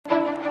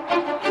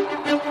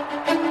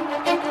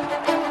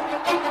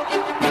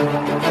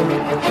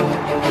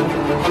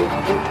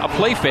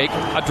play fake,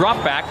 a drop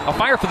back, a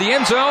fire for the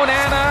end zone,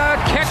 and a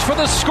catch for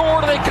the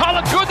score. Do they call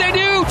it good? They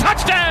do.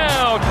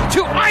 Touchdown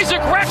to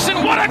Isaac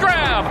Rexon. What a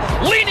grab.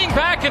 Leaning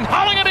back and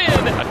hauling it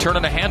in. A turn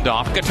and a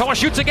handoff. Katoa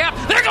shoots a gap.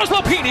 There goes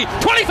Lopini.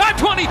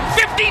 25-20,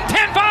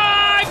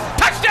 15-10-5.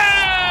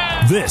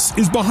 Touchdown! This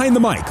is Behind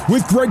the Mic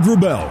with Greg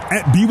Wrubell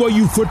at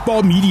BYU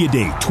Football Media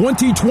Day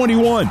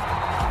 2021.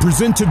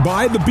 Presented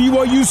by the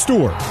BYU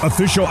Store,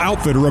 official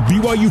outfitter of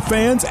BYU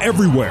fans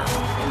everywhere.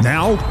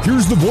 Now,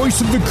 here's the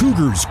voice of the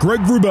Cougars,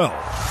 Greg Wrubell.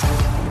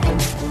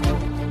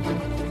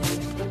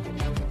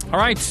 All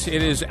right,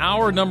 it is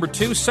hour number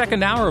 2,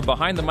 second hour of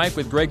Behind the Mic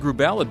with Greg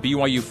Wrubell at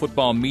BYU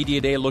Football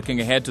Media Day,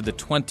 looking ahead to the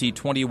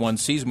 2021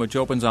 season, which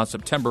opens on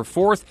September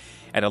 4th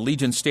at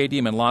Allegiant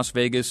Stadium in Las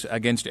Vegas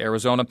against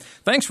Arizona.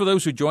 Thanks for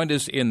those who joined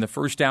us in the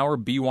first hour.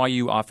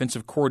 BYU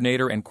offensive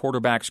coordinator and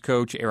quarterbacks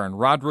coach Aaron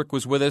Roderick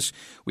was with us.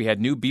 We had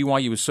new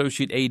BYU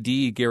associate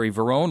AD Gary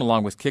Verone,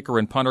 along with kicker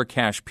and punter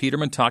Cash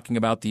Peterman, talking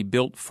about the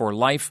Built for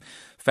Life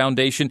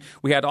Foundation.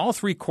 We had all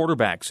three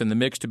quarterbacks in the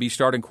mix to be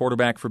starting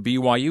quarterback for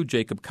BYU,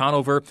 Jacob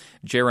Conover,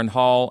 Jaron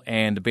Hall,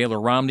 and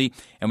Baylor Romney.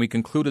 And we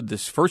concluded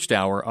this first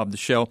hour of the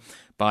show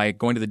by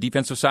going to the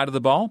defensive side of the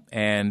ball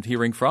and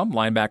hearing from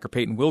linebacker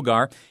Peyton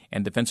Wilgar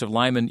and defensive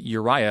lineman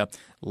Uriah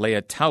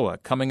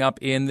Leataua. Coming up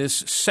in this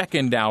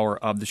second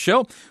hour of the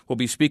show, we'll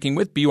be speaking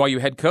with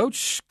BYU head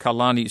coach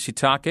Kalani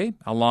Sitake,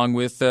 along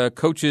with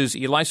coaches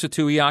Elisa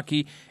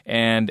Tuiaki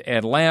and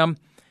Ed Lamb,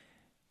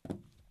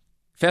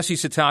 Fesi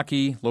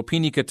Sitake,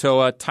 Lopini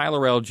Katoa,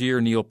 Tyler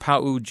Algier, Neil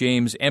Pau,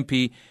 James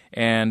Empey,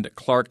 and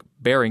Clark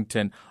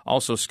Barrington,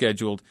 also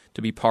scheduled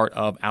to be part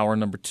of hour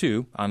number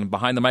 2 on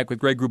Behind the Mic with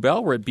Greg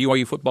Wrubell. We're at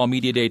BYU Football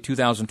Media Day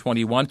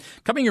 2021,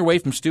 coming your way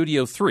from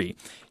Studio 3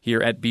 here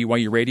at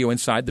BYU Radio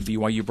inside the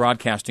BYU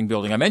Broadcasting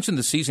Building. I mentioned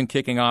the season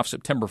kicking off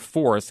September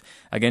 4th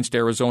against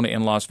Arizona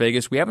in Las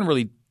Vegas. We haven't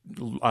really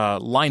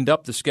lined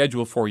up the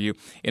schedule for you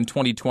in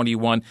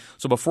 2021.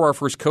 So before our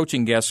first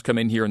coaching guests come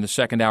in here in the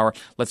second hour,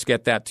 let's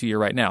get that to you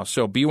right now.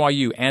 So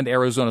BYU and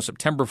Arizona,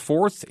 September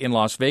 4th in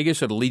Las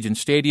Vegas at Allegiant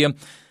Stadium.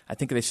 I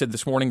think they said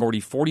this morning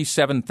already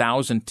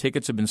 47,000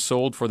 tickets have been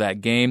sold for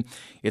that game.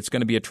 It's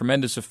going to be a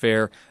tremendous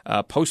affair,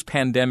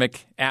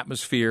 post-pandemic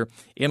atmosphere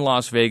in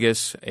Las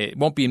Vegas. It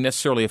won't be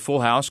necessarily a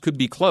full house, could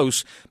be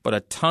close, but a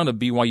ton of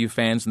BYU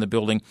fans in the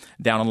building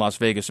down in Las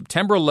Vegas.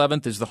 September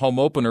 11th is the home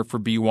opener for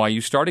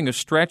BYU, starting a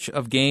stretch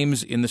of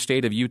games in the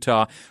state of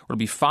Utah. It'll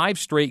be 5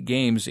 straight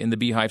games in the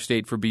Beehive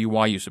State for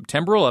BYU.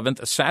 September 11th,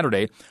 a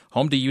Saturday,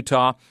 home to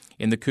Utah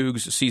in the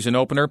Cougs season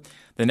opener.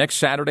 The next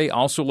Saturday,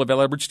 also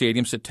LaVell Edwards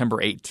Stadium, September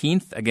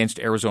 18th against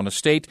Arizona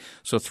State.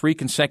 So 3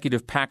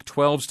 consecutive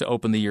Pac-12s to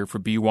open the year for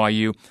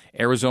BYU,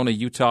 Arizona,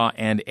 Utah,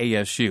 and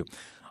ASU.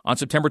 On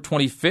September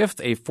 25th,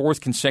 a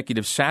 4th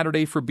consecutive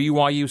Saturday for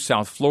BYU,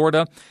 South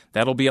Florida.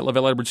 That'll be at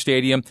LaVell Edwards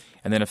Stadium.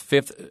 And then a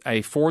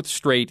 4th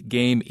straight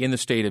game in the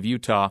state of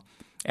Utah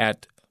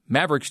at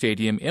Maverick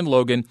Stadium in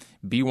Logan,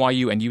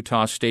 BYU and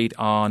Utah State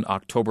on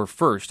October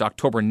 1st.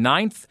 October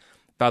 9th,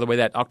 by the way,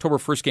 that October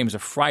 1st game is a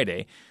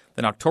Friday.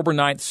 Then October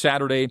 9th,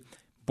 Saturday,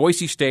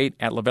 Boise State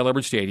at LaVell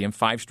Edwards Stadium,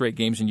 5 straight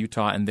games in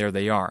Utah, and there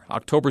they are.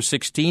 October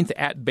 16th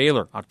at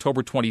Baylor.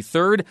 October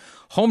 23rd,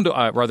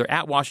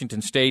 at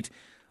Washington State.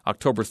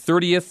 October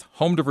 30th,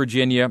 home to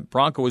Virginia.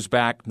 Bronco is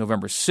back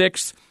November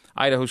 6th.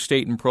 Idaho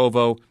State and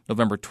Provo,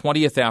 November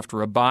 20th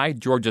after a bye.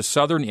 Georgia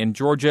Southern in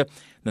Georgia.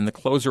 Then the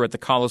closer at the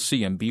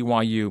Coliseum,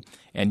 BYU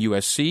and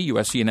USC.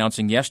 USC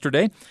announcing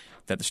yesterday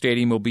that the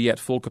stadium will be at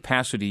full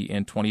capacity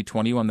in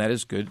 2021. That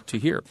is good to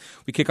hear.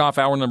 We kick off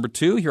hour number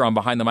 2 here on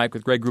Behind the Mic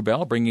with Greg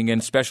Wrubell, bringing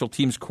in special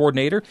teams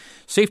coordinator,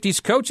 safeties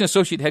coach, and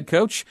associate head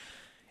coach,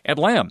 Ed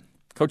Lamb.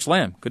 Coach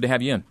Lamb, good to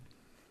have you in.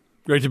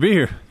 Great to be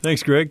here.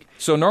 Thanks, Greg.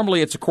 So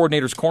normally it's a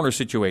coordinator's corner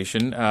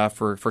situation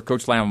for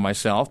Coach Lamb and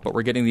myself, but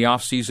we're getting the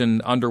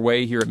offseason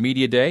underway here at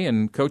Media Day.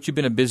 And, Coach, you've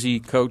been a busy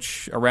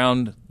coach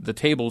around the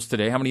tables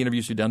today. How many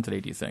interviews have you done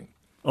today, do you think?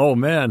 Oh,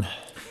 man.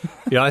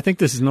 Yeah, I think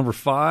this is number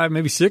 5,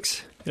 maybe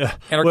 6. Yeah.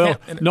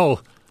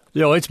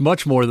 It's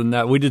much more than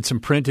that. We did some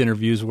print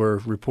interviews where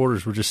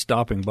reporters were just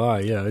stopping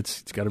by. Yeah,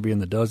 it's got to be in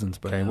the dozens.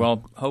 But okay,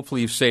 well,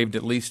 hopefully you've saved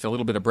at least a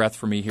little bit of breath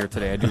for me here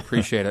today. I do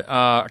appreciate it.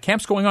 Are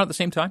camps going on at the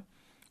same time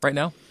right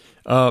now?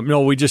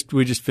 No, we just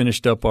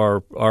finished up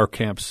our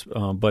camps,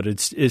 but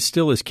it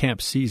still is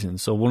camp season.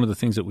 So one of the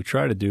things that we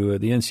try to do,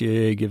 the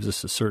NCAA gives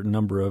us a certain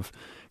number of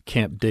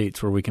camp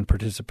dates where we can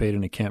participate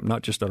in a camp,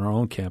 not just on our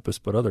own campus,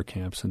 but other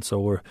camps. And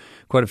so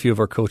quite a few of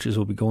our coaches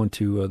will be going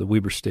to the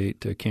Weber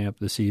State camp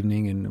this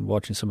evening and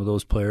watching some of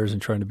those players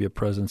and trying to be a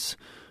presence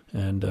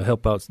and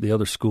help out the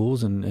other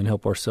schools and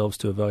help ourselves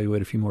to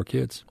evaluate a few more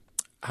kids.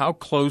 How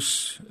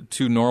close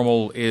to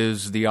normal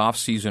is the off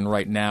season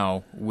right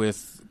now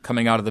with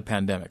coming out of the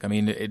pandemic? I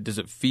mean, does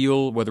it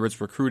feel, whether it's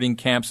recruiting,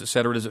 camps, et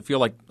cetera, does it feel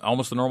like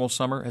almost a normal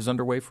summer is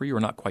underway for you or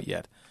not quite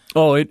yet?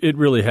 Oh, it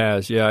really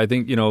has. Yeah, I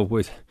think,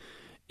 with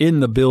in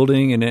the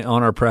building and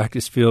on our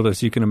practice field,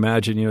 as you can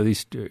imagine,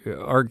 these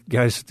our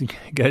guys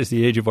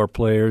the age of our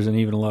players and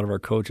even a lot of our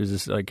coaches,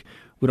 is like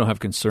we don't have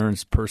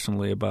concerns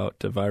personally about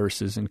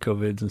viruses and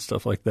COVIDs and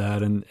stuff like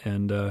that.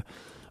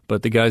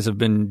 But the guys have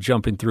been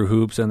jumping through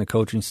hoops, and the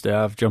coaching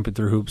staff jumping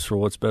through hoops for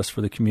what's best for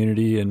the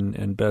community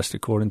and best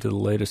according to the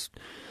latest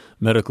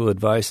medical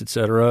advice, et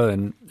cetera.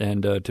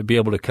 And to be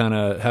able to kind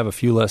of have a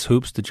few less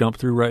hoops to jump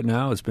through right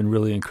now, it's been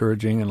really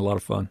encouraging and a lot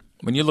of fun.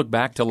 When you look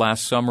back to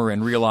last summer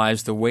and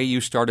realize the way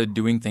you started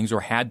doing things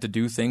or had to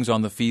do things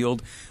on the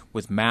field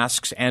with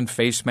masks and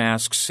face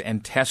masks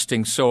and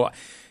testing, so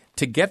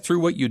to get through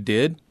what you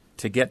did,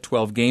 to get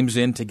 12 games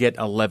in, to get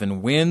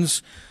 11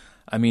 wins,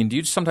 I mean, do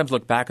you sometimes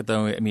look back at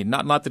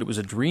not that it was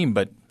a dream,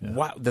 but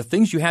wow, the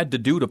things you had to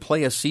do to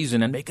play a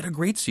season and make it a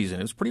great season,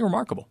 it was pretty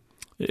remarkable.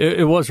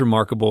 It was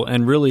remarkable,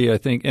 and really, I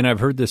think, and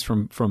I've heard this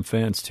from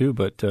fans too,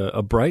 but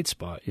a bright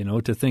spot,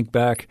 to think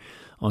back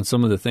on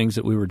some of the things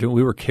that we were doing.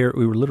 We were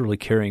literally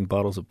carrying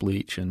bottles of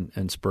bleach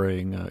and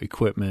spraying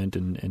equipment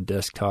and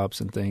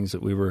desktops and things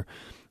that we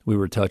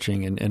were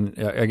touching.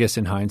 And I guess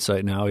in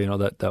hindsight now,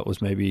 that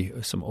was maybe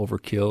some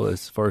overkill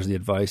as far as the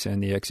advice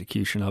and the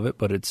execution of it.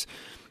 But it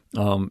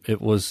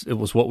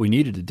was what we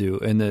needed to do.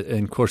 And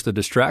of course, the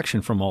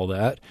distraction from all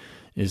that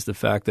is the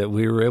fact that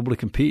we were able to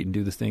compete and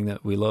do the thing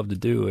that we love to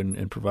do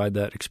and provide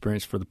that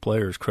experience for the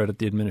players. Credit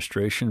the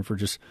administration for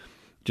just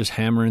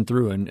hammering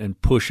through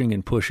and pushing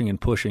and pushing and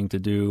pushing to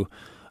do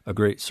a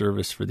great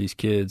service for these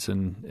kids.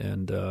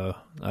 And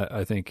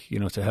I think,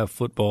 to have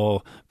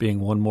football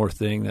being one more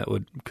thing that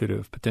could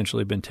have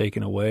potentially been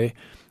taken away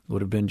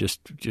would have been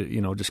just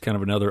kind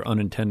of another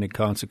unintended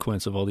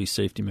consequence of all these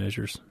safety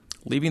measures.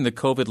 Leaving the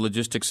COVID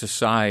logistics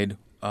aside,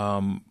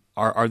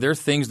 are there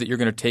things that you're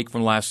going to take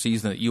from last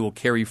season that you will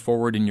carry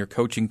forward in your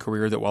coaching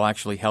career that will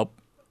actually help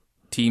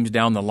teams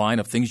down the line,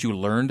 of things you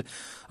learned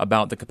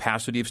about the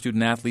capacity of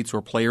student athletes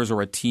or players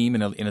or a team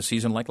in a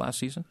season like last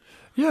season?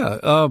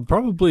 Yeah,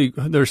 probably.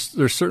 There's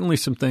certainly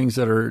some things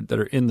that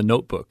are in the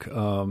notebook.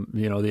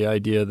 The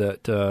idea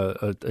that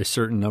a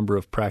certain number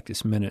of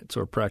practice minutes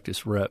or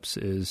practice reps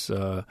is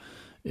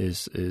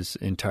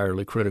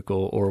entirely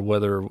critical, or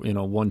whether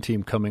one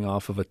team coming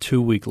off of a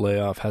 2-week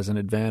layoff has an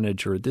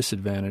advantage or a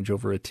disadvantage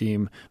over a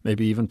team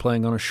maybe even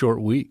playing on a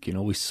short week.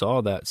 We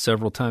saw that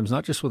several times,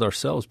 not just with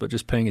ourselves, but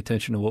just paying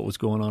attention to what was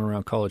going on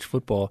around college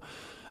football.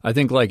 I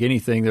think, like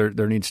anything,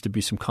 there needs to be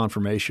some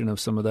confirmation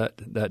of some of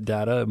that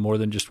data, more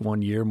than just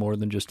 1 year, more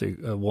than just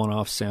a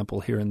one-off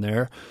sample here and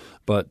there.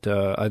 But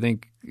I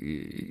think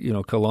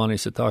Kalani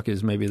Sitake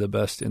is maybe the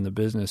best in the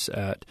business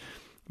at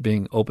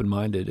being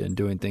open-minded and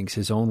doing things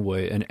his own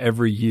way. And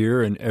every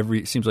year and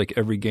it seems like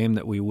every game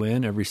that we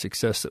win, every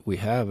success that we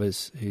have,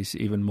 he's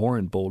even more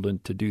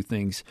emboldened to do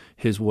things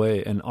his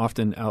way and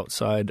often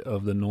outside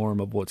of the norm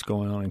of what's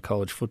going on in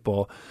college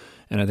football.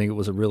 And I think it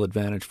was a real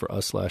advantage for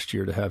us last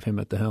year to have him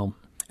at the helm.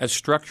 As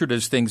structured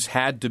as things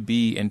had to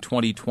be in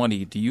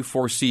 2020, do you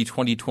foresee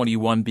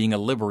 2021 being a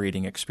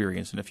liberating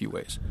experience in a few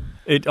ways?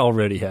 It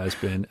already has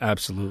been,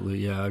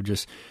 absolutely.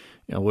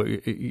 Yeah,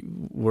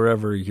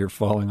 wherever you're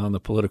falling on the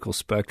political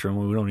spectrum,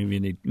 we don't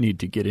even need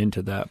to get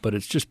into that. But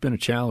it's just been a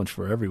challenge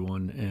for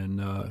everyone,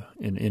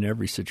 and in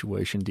every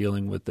situation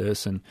dealing with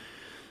this, and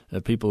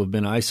people have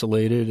been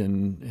isolated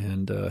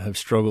and have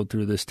struggled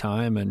through this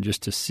time. And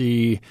just to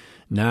see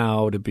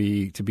now to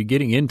be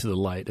getting into the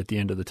light at the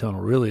end of the tunnel,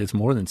 really, it's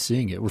more than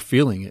seeing it. We're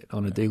feeling it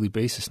on a daily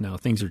basis now.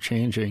 Things are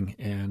changing,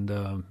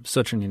 and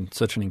such an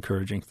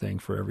encouraging thing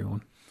for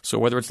everyone. So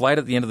whether it's light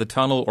at the end of the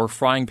tunnel or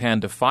frying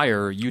pan to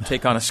fire, you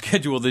take on a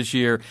schedule this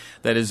year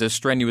that is as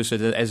strenuous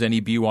as any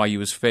BYU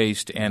has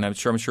faced. And I'm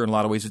sure in a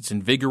lot of ways it's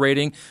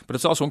invigorating, but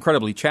it's also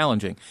incredibly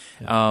challenging.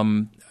 Yeah.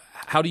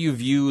 How do you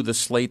view the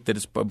slate that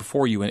is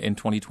before you in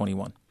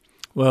 2021?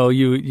 Well,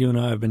 you and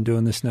I have been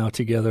doing this now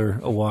together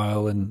a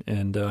while,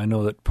 and I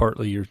know that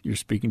partly you're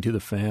speaking to the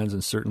fans,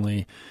 and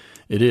certainly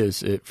it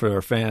is. For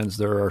our fans,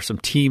 there are some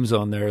teams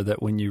on there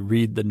that when you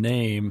read the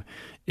name,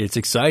 it's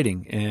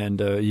exciting, and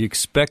you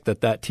expect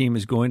that team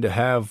is going to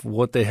have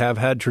what they have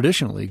had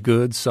traditionally: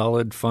 good,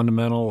 solid,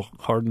 fundamental,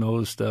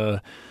 hard-nosed,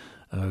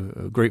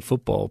 great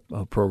football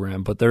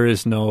program. But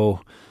there's no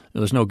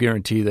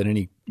guarantee that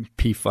any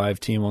P5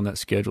 team on that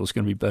schedule is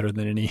going to be better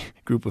than any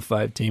Group of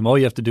 5 team. All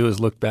you have to do is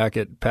look back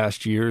at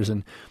past years,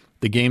 and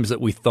the games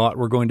that we thought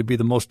were going to be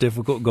the most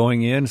difficult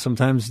going in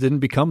sometimes didn't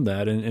become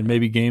that, and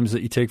maybe games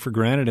that you take for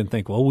granted and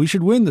think, well, we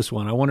should win this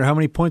one. I wonder how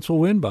many points we'll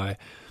win by.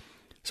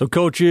 So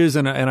coaches,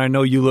 and I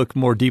know you look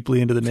more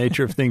deeply into the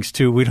nature of things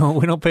too. We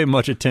don't pay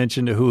much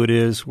attention to who it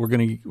is. We're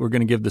going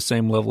to give the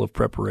same level of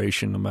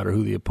preparation no matter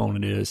who the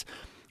opponent is.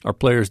 Our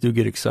players do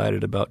get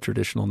excited about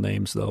traditional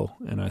names, though,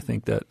 and I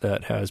think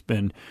that has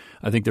been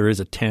 – I think there is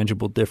a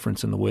tangible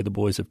difference in the way the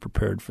boys have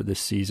prepared for this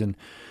season.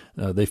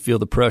 They feel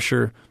the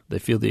pressure, they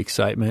feel the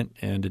excitement,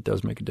 and it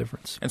does make a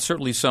difference. And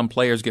certainly some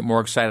players get more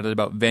excited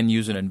about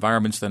venues and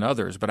environments than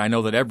others, but I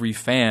know that every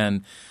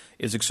fan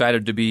is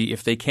excited to be,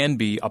 if they can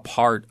be, a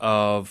part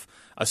of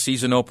a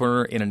season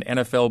opener in an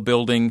NFL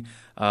building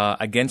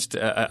against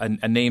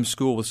a named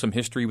school with some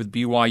history with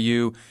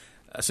BYU.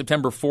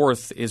 September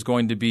 4th is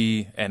going to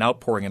be an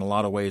outpouring in a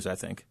lot of ways, I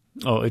think.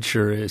 Oh, it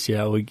sure is.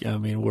 Yeah,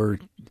 we're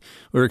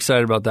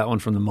excited about that one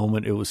from the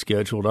moment it was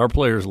scheduled. Our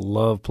players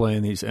love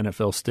playing these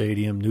NFL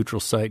stadium neutral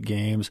site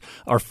games.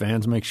 Our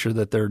fans make sure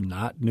that they're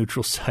not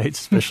neutral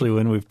sites, especially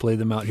when we've played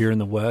them out here in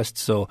the West.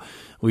 So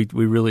we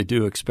really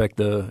do expect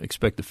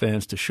the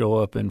fans to show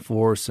up in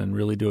force and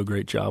really do a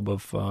great job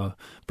of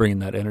bringing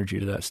that energy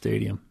to that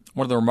stadium.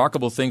 One of the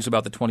remarkable things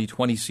about the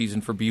 2020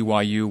 season for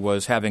BYU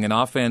was having an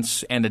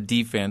offense and a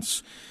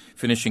defense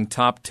finishing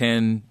top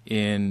 10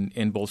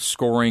 in both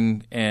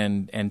scoring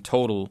and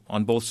total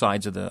on both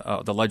sides of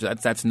the ledger.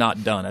 That's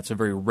not done. That's a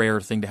very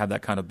rare thing to have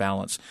that kind of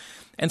balance.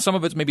 And some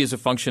of it maybe is a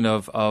function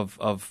of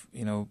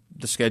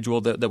the schedule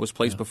that was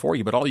placed before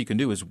you. But all you can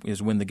do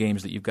is win the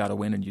games that you've got to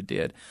win, and you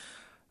did.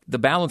 The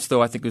balance,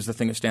 though, I think is the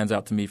thing that stands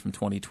out to me from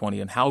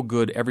 2020 and how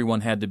good everyone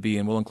had to be,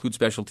 and we'll include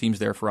special teams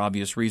there for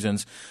obvious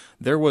reasons.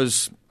 There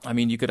was,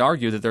 you could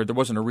argue that there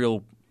wasn't a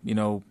real,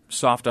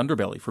 soft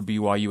underbelly for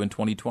BYU in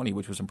 2020,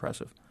 which was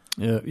impressive.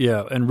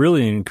 Yeah, and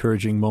really an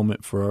encouraging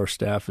moment for our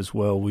staff as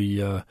well.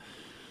 We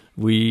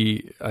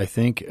I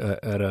think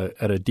at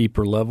a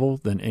deeper level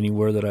than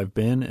anywhere that I've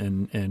been,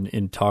 and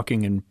in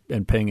talking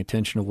and paying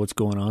attention to what's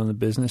going on in the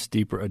business,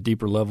 a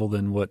deeper level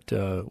than what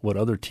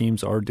other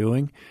teams are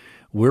doing.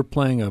 We're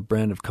playing a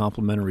brand of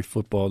complementary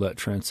football that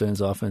transcends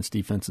offense,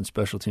 defense, and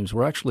special teams.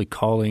 We're actually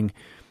calling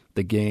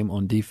the game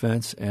on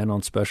defense and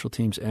on special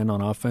teams and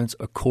on offense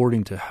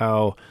according to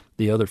how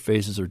the other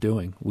phases are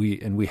doing.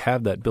 We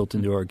have that built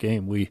into our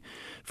game. We,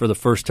 for the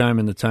first time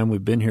in the time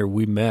we've been here,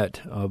 we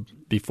met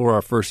before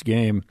our first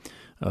game.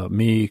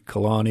 Me,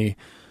 Kalani,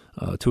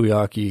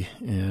 Tuiaki,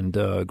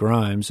 and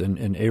Grimes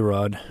and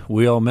A-Rod.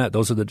 We all met.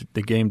 Those are the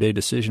game day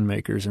decision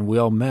makers, and we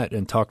all met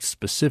and talked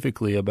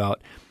specifically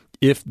about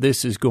if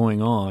this is going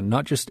on,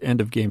 not just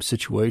end-of-game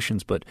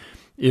situations, but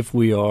if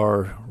we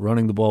are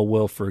running the ball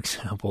well, for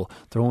example,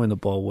 throwing the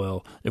ball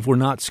well, if we're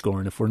not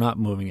scoring, if we're not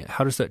moving it,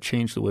 how does that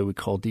change the way we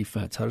call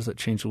defense? How does that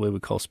change the way we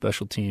call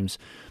special teams?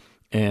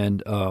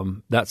 And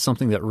that's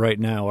something that right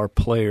now our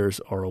players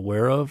are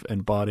aware of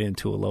and bought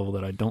into a level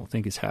that I don't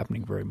think is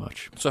happening very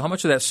much. So how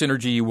much of that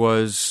synergy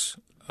was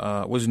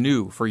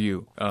new for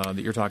you that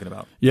you're talking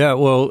about? Yeah,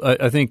 well,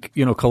 I think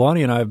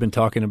Kalani and I have been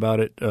talking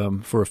about it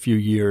for a few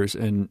years,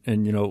 and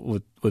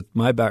with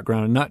my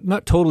background,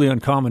 not totally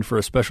uncommon for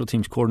a special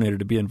teams coordinator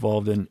to be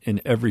involved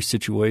in every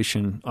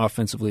situation,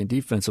 offensively and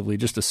defensively.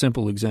 Just a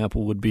simple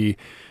example would be,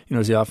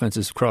 as the offense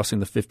is crossing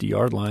the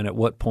 50-yard line, at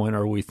what point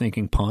are we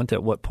thinking punt?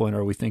 At what point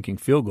are we thinking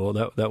field goal?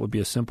 That would be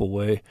a simple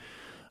way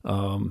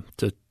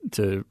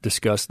to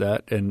discuss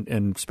that,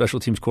 and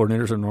special teams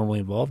coordinators are normally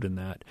involved in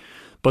that.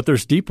 But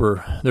there's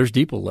deeper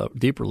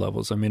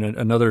levels.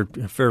 Another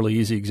fairly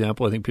easy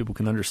example I think people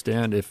can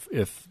understand,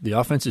 if the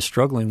offense is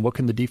struggling, what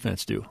can the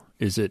defense do?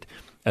 Is it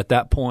at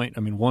that point,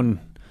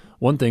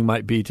 one thing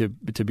might be to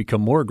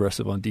become more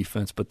aggressive on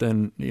defense, but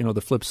then,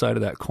 the flip side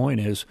of that coin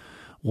is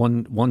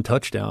one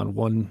touchdown,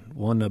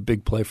 one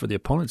big play for the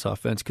opponent's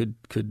offense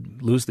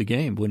could lose the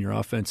game when your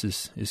offense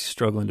is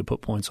struggling to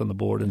put points on the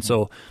board. And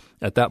so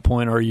at that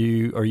point, are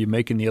you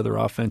making the other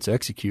offense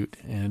execute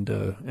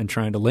and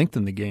trying to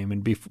lengthen the game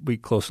and be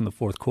close in the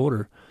fourth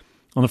quarter?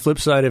 On the flip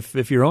side,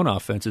 if your own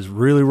offense is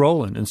really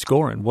rolling and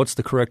scoring, what's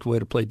the correct way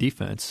to play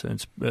defense? And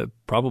it's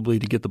probably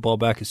to get the ball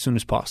back as soon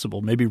as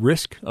possible, maybe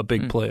risk a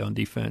big play on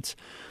defense.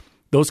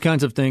 Those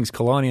kinds of things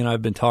Kalani and I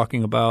have been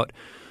talking about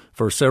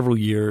for several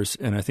years,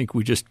 and I think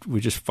we just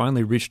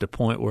finally reached a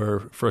point where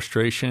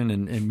frustration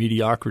and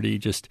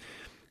mediocrity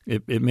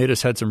it made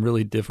us had some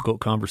really difficult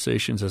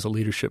conversations as a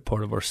leadership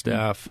part of our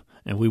staff,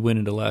 and we went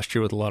into last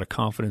year with a lot of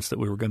confidence that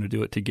we were going to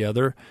do it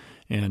together,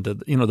 and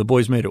the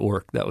boys made it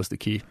work. That was the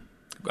key.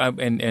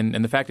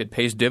 And the fact it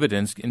pays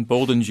dividends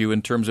emboldens you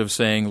in terms of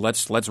saying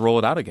let's roll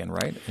it out again,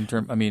 right?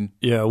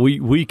 Yeah,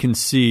 we can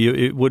see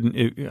it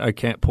wouldn't. I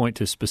can't point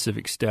to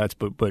specific stats,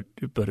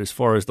 but as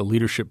far as the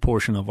leadership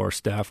portion of our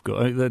staff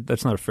go,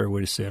 that's not a fair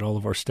way to say it. All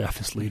of our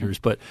staff is leaders,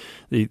 but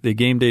the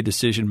game day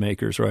decision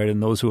makers, right,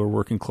 and those who are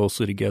working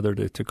closely together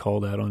to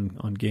call that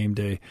on game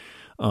day.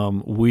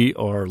 We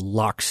are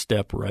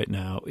lockstep right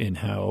now in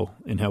how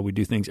we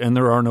do things, and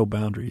there are no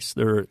boundaries.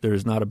 There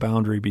is not a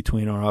boundary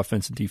between our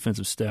offense and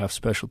defensive staff,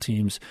 special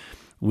teams.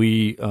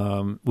 We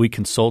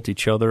consult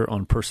each other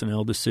on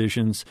personnel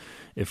decisions.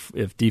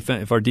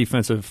 If our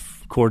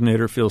defensive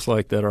coordinator feels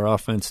like that our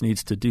offense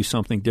needs to do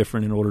something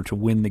different in order to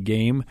win the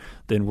game,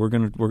 then we're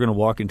gonna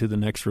walk into the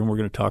next room. We're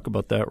gonna talk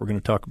about that. We're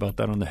gonna talk about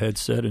that on the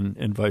headset,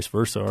 and vice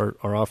versa.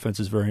 Our offense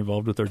is very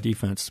involved with our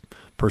defense,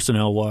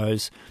 personnel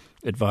wise.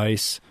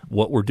 Advice,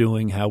 what we're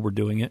doing, how we're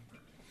doing it.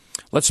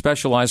 Let's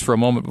specialize for a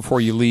moment before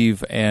you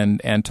leave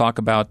and talk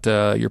about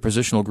your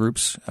positional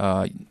groups.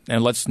 And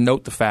let's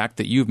note the fact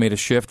that you've made a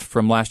shift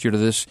from last year to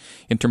this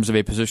in terms of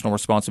a positional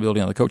responsibility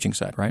on the coaching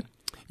side, right?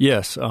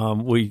 Yes.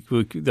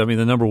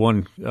 The number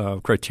one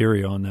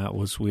criteria on that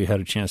was we had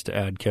a chance to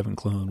add Kevin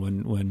Clune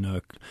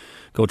when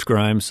Coach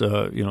Grimes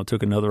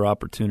took another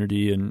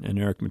opportunity and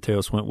Eric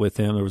Mateos went with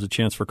him. There was a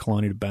chance for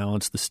Kalani to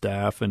balance the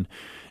staff, and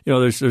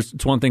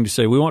it's one thing to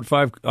say we want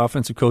 5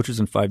 offensive coaches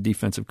and 5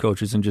 defensive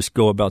coaches and just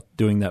go about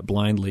doing that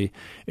blindly.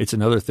 It's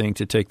another thing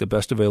to take the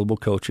best available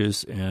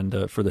coaches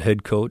and for the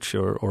head coach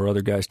or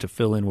other guys to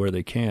fill in where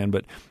they can.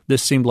 But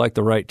this seemed like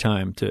the right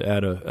time to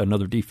add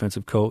another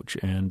defensive coach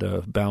and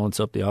balance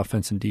up the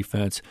offense and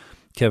defense.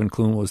 Kevin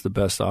Clune was the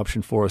best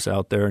option for us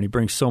out there, and he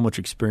brings so much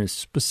experience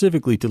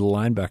specifically to the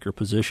linebacker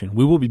position.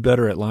 We will be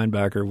better at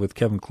linebacker with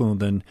Kevin Clune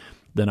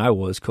than I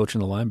was coaching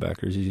the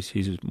linebackers.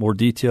 He's more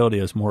detailed. He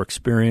has more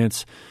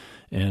experience,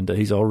 and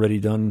he's already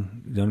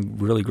done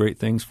really great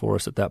things for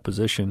us at that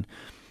position.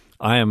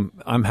 I'm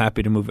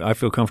happy to move. I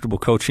feel comfortable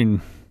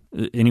coaching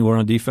anywhere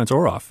on defense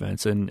or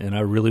offense, and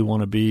I really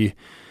want to be.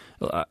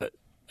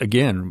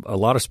 Again, a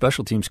lot of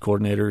special teams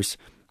coordinators,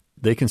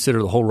 they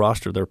consider the whole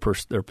roster their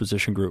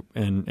position group,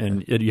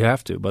 and you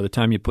have to. By the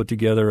time you put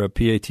together a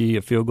PAT,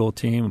 a field goal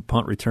team, a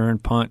punt return,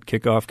 punt,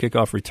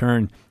 kickoff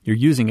return, you're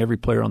using every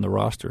player on the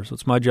roster. So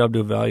it's my job to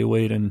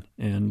evaluate and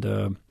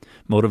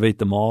motivate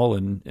them all,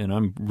 and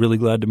I'm really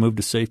glad to move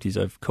to safeties.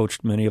 I've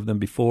coached many of them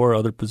before,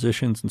 other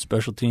positions and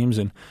special teams,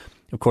 and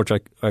of course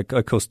I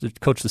coached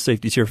the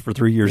safeties here for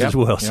 3 years as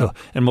well. Yep. So,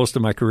 and most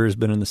of my career has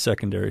been in the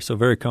secondary, so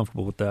very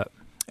comfortable with that.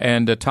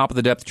 And top of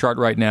the depth chart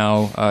right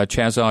now,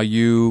 Chaz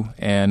Ayu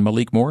and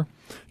Malik Moore.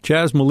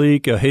 Chaz,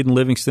 Malik, Hayden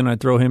Livingston, I'd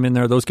throw him in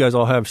there. Those guys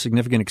all have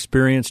significant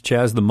experience.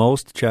 Chaz the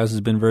most. Chaz has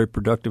been very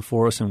productive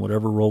for us in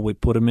whatever role we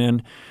put him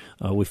in.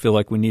 We feel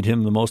like we need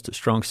him the most at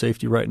strong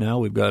safety right now.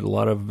 We've got a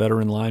lot of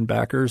veteran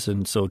linebackers,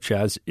 and so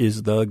Chaz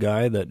is the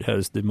guy that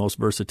has the most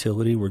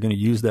versatility. We're going to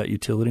use that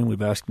utility, and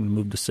we've asked him to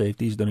move to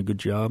safety. He's done a good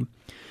job.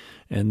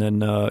 And then,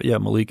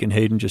 Malik and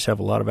Hayden just have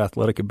a lot of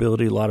athletic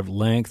ability, a lot of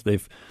length.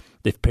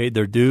 They've paid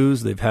their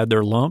dues, they've had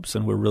their lumps,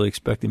 and we're really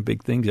expecting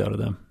big things out of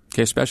them.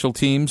 Okay, special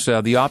teams.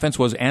 The offense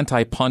was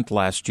anti-punt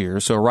last year,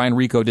 so Ryan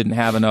Rico didn't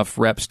have enough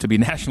reps to be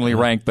nationally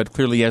ranked, but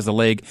clearly he has the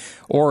leg,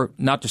 or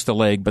not just the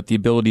leg, but the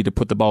ability to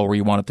put the ball where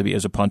you want it to be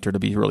as a punter to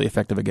be really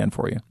effective again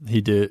for you.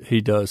 He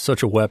does.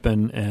 Such a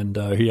weapon, and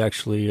he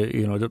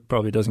actually,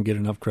 probably doesn't get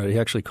enough credit. He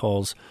actually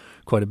calls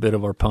quite a bit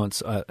of our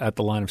punts at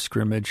the line of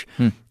scrimmage,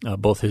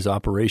 both his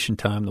operation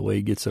time, the way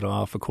he gets it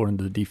off according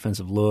to the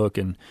defensive look,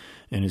 and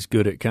is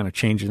good at kind of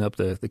changing up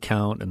the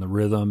count and the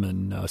rhythm,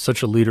 and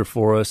such a leader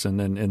for us. And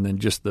then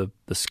just the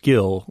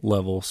skill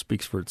level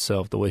speaks for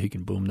itself, the way he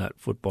can boom that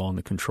football and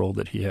the control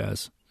that he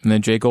has. And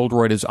then Jake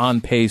Oldroyd is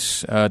on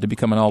pace to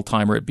become an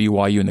all-timer at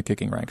BYU in the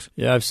kicking ranks.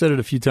 Yeah, I've said it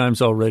a few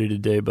times already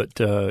today, but,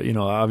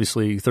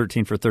 obviously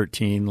 13 for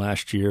 13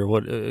 last year.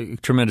 What a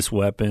tremendous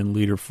weapon,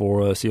 leader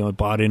for us.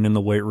 Bought in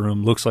the weight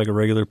room, looks like a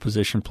regular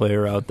position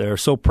player out there.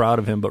 So proud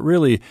of him. But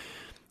really,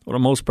 what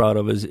I'm most proud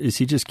of is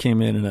he just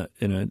came in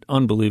an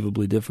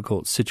unbelievably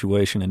difficult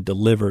situation and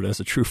delivered as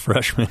a true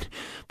freshman,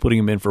 putting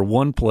him in for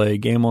one play,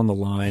 game on the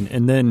line,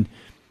 and then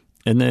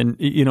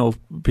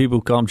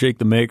people call him Jake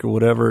the Make or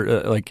whatever.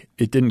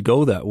 It didn't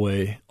go that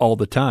way all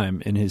the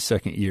time in his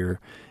second year,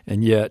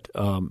 and yet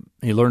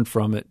he learned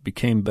from it,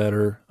 became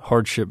better.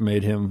 Hardship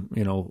made him,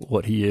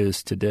 what he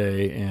is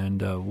today,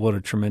 and what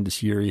a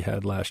tremendous year he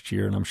had last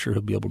year, and I'm sure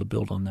he'll be able to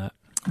build on that.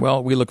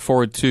 Well, we look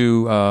forward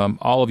to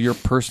all of your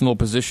personal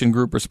position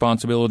group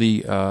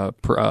responsibility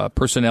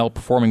personnel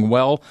performing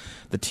well,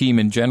 the team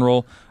in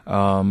general,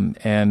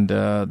 and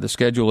the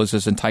schedule is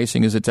as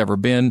enticing as it's ever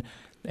been.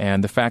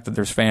 And the fact that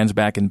there's fans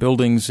back in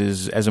buildings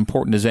is as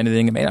important as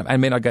anything. I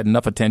may not get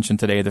enough attention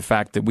today. The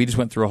fact that we just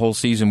went through a whole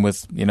season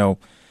with,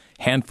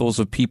 handfuls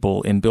of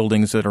people in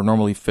buildings that are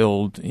normally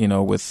filled,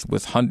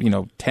 with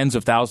tens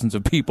of thousands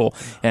of people,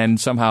 and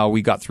somehow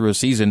we got through a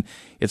season.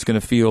 It's going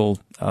to feel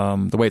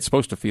the way it's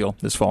supposed to feel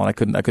this fall, and I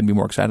couldn't be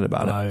more excited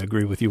about it. I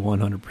agree with you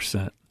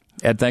 100%.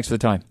 Ed, thanks for the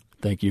time.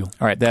 Thank you.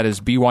 All right, that is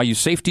BYU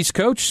safeties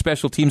coach,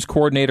 special teams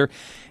coordinator,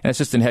 and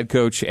assistant head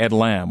coach Ed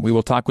Lamb. We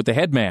will talk with the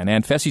head man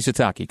and Fesi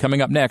Sitake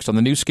coming up next on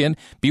the new skin,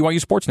 BYU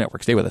Sports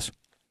Network. Stay with us.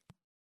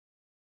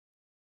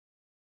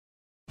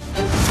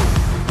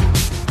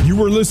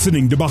 You are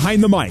listening to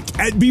Behind the Mic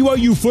at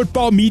BYU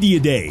Football Media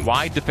Day.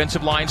 Wide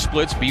defensive line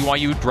splits.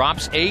 BYU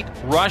drops 8,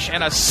 rush,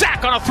 and a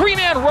sack on a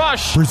 3-man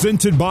rush.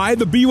 Presented by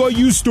the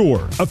BYU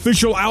Store,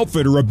 official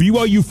outfitter of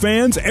BYU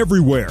fans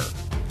everywhere.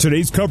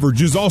 Today's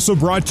coverage is also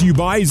brought to you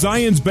by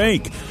Zions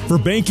Bank. For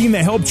banking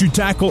that helps you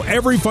tackle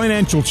every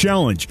financial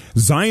challenge,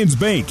 Zions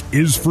Bank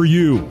is for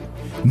you.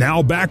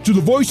 Now back to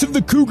the voice of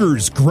the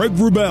Cougars, Greg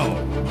Wrubell.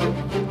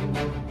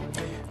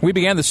 We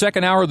began the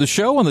second hour of the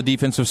show on the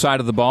defensive side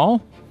of the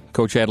ball.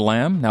 Coach Ed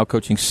Lamb, now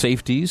coaching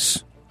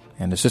safeties,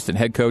 and assistant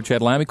head coach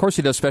Ed Lamb. Of course,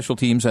 he does special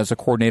teams as a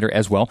coordinator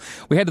as well.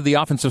 We head to the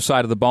offensive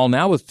side of the ball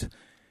now with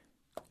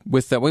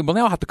we'll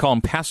now have to call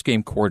him pass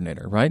game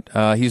coordinator, right?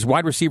 He's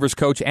wide receivers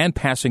coach and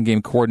passing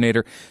game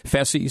coordinator,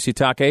 Fesi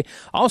Sitake.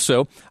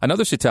 Also,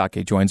 another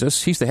Sitake joins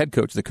us. He's the head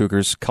coach of the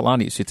Cougars,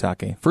 Kalani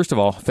Sitake. First of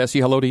all, Fesi,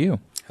 hello to you.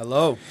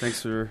 Hello.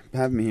 Thanks for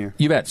having me here.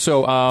 You bet.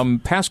 So,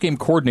 pass game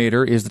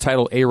coordinator is the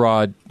title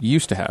A-Rod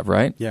used to have,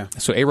 right? Yeah.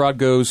 So, A-Rod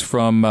goes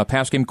from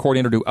pass game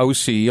coordinator to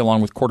OC,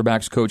 along with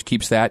quarterbacks coach,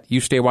 keeps that.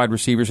 You stay wide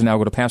receivers and now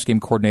go to pass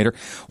game coordinator.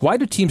 Why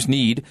do teams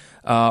need,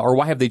 or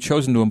why have they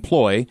chosen to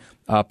employ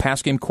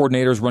pass game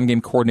coordinators, run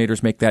game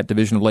coordinators make that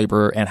division of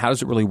labor, and how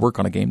does it really work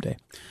on a game day?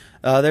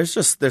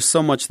 There's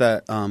so much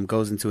that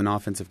goes into an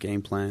offensive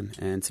game plan,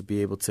 and to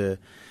be able to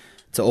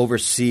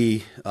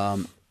oversee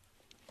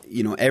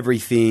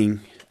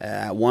everything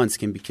at once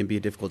can be a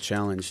difficult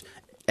challenge.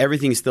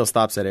 Everything still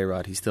stops at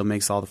A-Rod. He still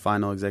makes all the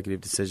final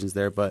executive decisions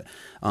there, but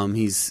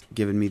he's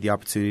given me the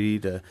opportunity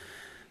to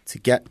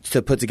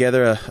put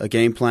together a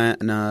game plan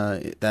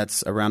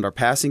that's around our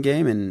passing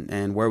game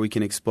and where we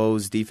can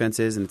expose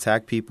defenses and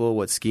attack people,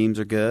 what schemes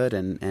are good,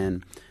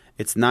 and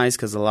it's nice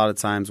because a lot of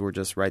times we're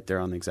just right there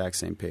on the exact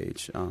same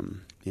page.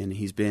 And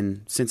he's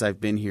been, since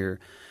I've been here,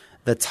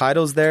 the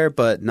title's there,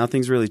 but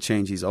nothing's really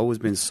changed. He's always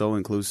been so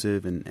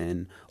inclusive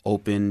and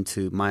open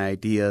to my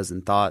ideas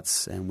and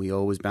thoughts, and we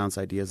always bounce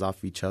ideas off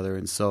of each other.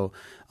 And so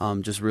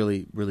just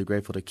really, really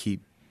grateful to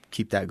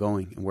keep that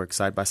going and work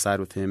side by side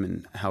with him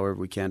and however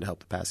we can to help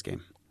the pass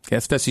game. Okay,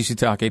 that's Fesi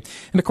Sitake.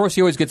 And, of course,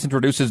 he always gets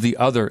introduced as the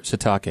other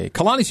Sitake.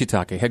 Kalani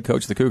Sitake, head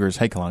coach of the Cougars.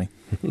 Hey, Kalani.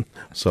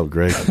 So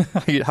great.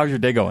 How's your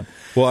day going?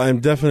 Well,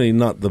 I'm definitely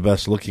not the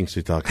best-looking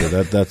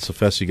Sitake. That's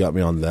Fesi got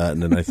me on that.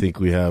 And then I think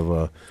we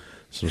have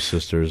some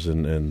sisters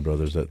and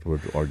brothers that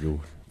would argue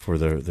for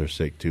their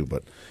sake, too.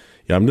 But,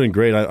 yeah, I'm doing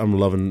great. I'm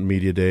loving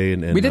Media Day.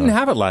 And we didn't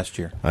have it last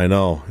year. I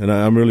know. And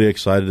I'm really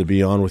excited to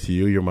be on with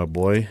you. You're my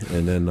boy.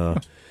 And then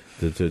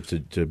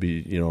to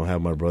be,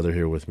 have my brother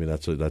here with me,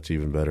 that's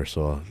even better.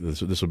 So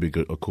this will be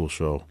a cool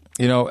show.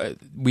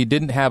 We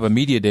didn't have a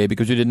media day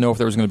because we didn't know if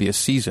there was going to be a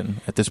season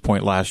at this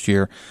point last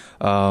year.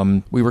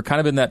 We were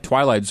kind of in that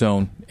twilight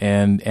zone,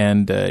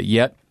 and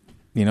yet,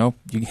 you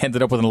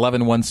ended up with an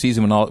 11-1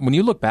 season. When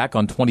you look back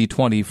on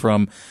 2020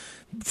 from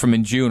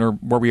in June or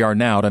where we are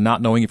now to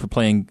not knowing if you're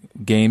playing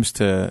games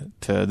to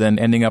then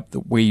ending up the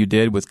way you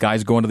did with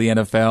guys going to the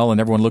NFL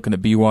and everyone looking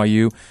at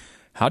BYU,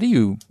 how do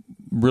you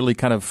really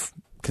kind of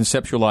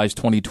conceptualize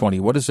 2020?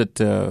 What is it?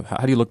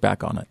 How do you look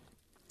back on it?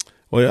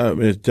 Well, yeah, I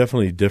mean, it's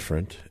definitely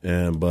different,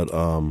 but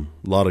a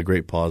lot of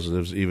great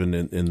positives, even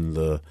in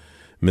the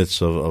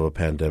midst of a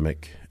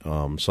pandemic.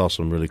 Saw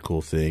some really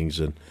cool things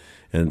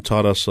and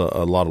taught us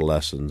a lot of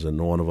lessons. And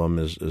one of them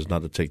is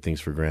not to take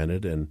things for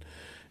granted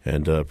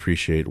and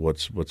appreciate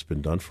what's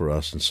been done for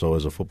us. And so,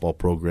 as a football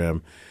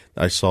program,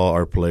 I saw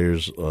our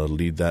players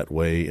lead that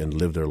way and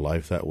live their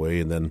life that way,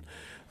 and then.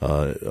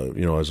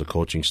 As a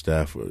coaching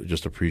staff,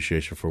 just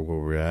appreciation for where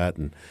we're at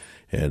and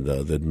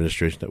the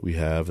administration that we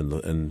have,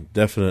 and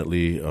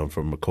definitely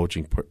from a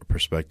coaching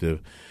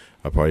perspective,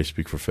 I probably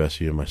speak for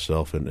Fesi and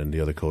myself and the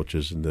other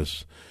coaches in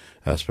this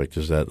aspect,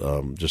 is that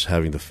just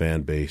having the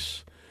fan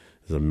base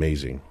is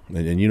amazing,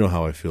 and you know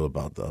how I feel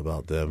about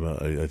them.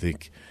 I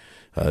think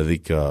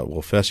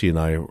Fesi and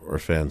I are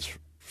fans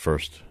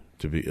first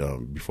to be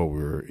before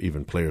we were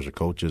even players or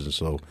coaches, and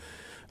so.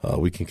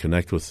 We can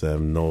connect with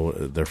them, know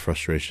their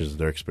frustrations,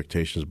 their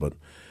expectations, but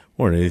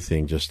more than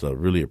anything, just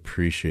really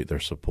appreciate their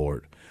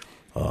support.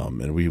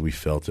 And we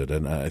felt it.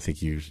 And I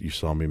think you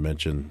saw me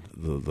mention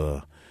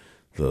the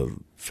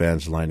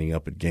fans lining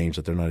up at games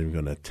that they're not even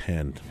going to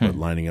attend, but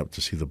lining up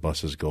to see the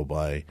buses go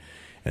by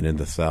and in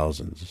the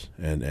thousands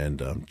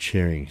and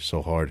cheering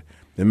so hard.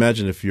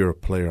 Imagine if you're a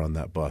player on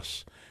that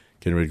bus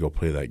getting ready to go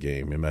play that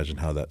game. Imagine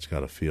how that's got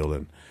to feel.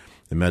 And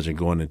imagine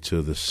going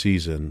into the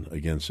season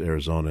against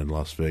Arizona and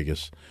Las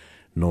Vegas,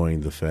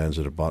 knowing the fans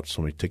that have bought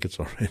so many tickets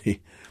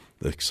already,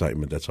 the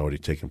excitement that's already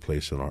taken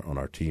place on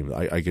our team.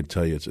 I can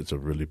tell you it's a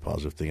really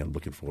positive thing. I'm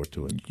looking forward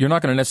to it. You're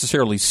not going to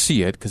necessarily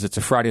see it because it's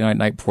a Friday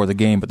night before the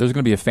game, but there's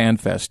going to be a fan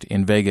fest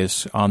in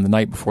Vegas on the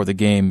night before the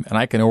game, and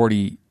I can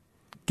already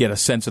get a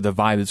sense of the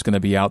vibe that's going to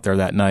be out there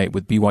that night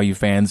with BYU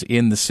fans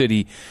in the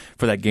city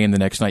for that game the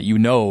next night.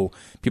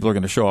 People are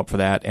going to show up for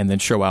that and then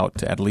show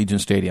out at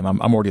Allegiant Stadium.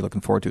 I'm already looking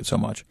forward to it so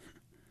much.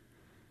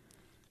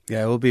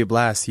 Yeah, it will be a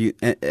blast.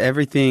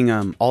 Everything,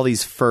 all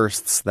these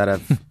firsts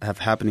that have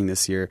happening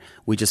this year.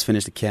 We just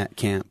finished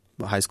a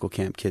high school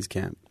camp, kids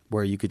camp,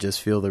 where you could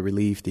just feel the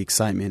relief, the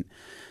excitement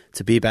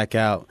to be back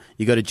out.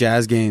 You go to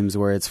Jazz games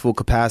where it's full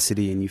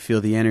capacity and you feel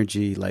the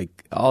energy,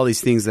 like all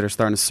these things that are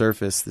starting to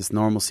surface, this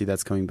normalcy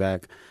that's coming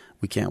back.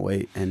 We can't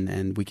wait,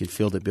 and we can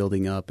feel the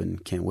building up,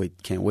 and can't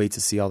wait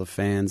to see all the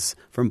fans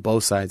from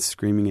both sides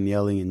screaming and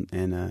yelling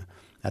and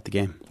at the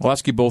game. I'll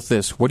ask you both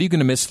this. What are you going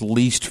to miss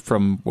least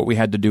from what we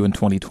had to do in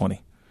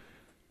 2020?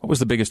 What was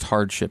the biggest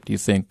hardship, do you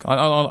think,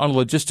 on a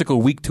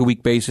logistical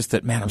week-to-week basis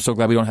that, man, I'm so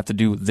glad we don't have to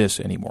do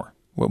this anymore?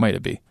 What might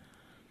it be?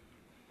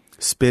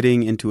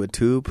 Spitting into a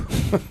tube.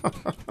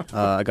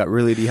 I got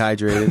really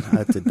dehydrated. I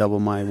had to double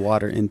my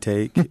water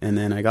intake. And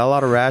then I got a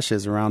lot of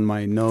rashes around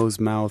my nose,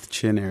 mouth,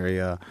 chin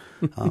area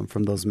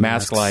from those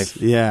masks. Mask life.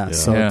 Yeah.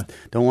 So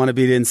don't want to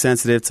be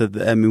insensitive to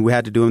we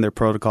had to do them, their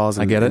protocols.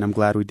 And, I get it. And I'm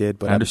glad we did.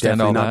 But I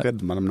understand all that.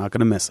 But I'm not going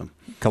to miss them.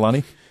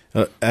 Kalani?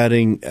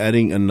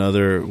 Adding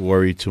another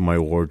worry to my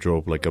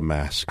wardrobe, like a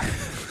mask.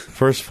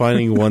 First,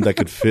 finding one that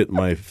could fit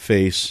my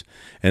face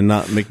and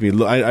not make me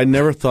look. I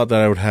never thought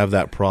that I would have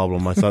that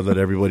problem. I thought that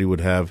everybody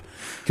would have,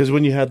 because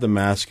when you had the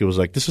mask, it was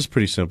like, this is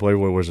pretty simple.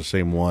 Everyone wears the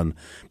same one.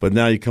 But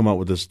now you come out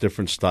with this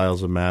different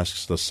styles of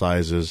masks, the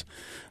sizes,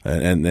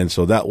 and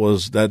so that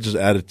just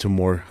added to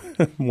more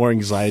more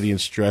anxiety and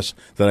stress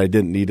that I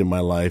didn't need in my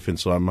life. And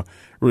so I'm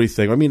really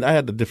thankful. I mean, I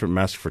had a different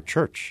mask for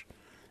church.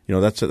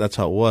 That's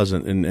how it was,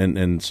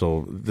 and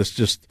so this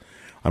just,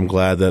 I'm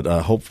glad that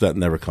hope that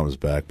never comes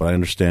back. But I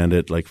understand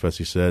it, like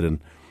Fessy said,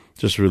 and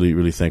just really,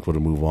 really thankful to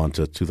move on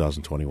to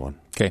 2021.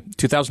 Okay,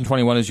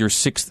 2021 is your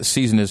 6th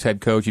season as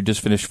head coach. You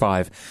just finished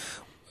 5.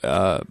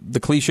 The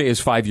cliche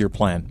is 5-year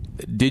plan.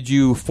 Did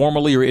you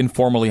formally or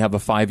informally have a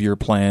 5-year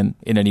plan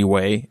in any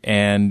way?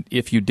 And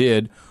if you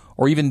did,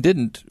 or even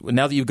didn't,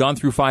 now that you've gone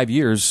through 5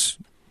 years,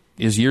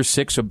 is year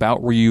 6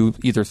 about where you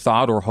either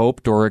thought or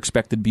hoped or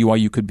expected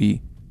BYU could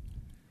be?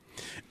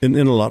 In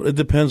a lot, it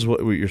depends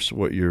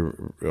what you're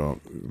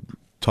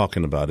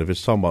talking about. If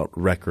it's talking about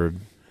record,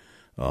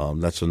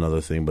 that's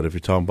another thing. But if you're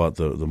talking about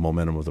the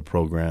momentum of the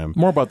program,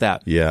 more about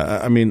that. Yeah,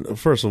 I mean,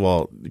 first of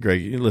all,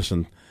 Greg,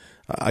 listen,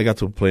 I got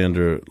to play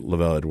under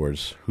LaVell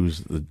Edwards, who's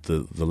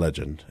the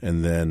legend,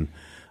 and then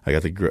I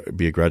got to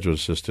be a graduate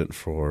assistant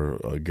for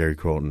Gary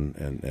Crowton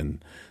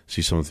and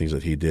see some of the things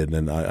that he did,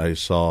 and then I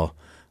saw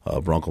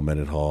Bronco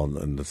Mendenhall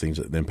and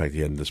the impact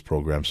he had in this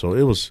program. So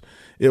it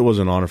was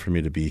an honor for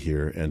me to be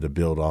here and to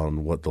build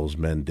on what those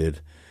men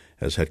did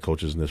as head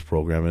coaches in this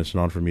program. And it's an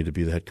honor for me to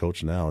be the head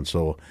coach now. And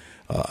so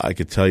I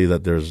could tell you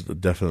that there's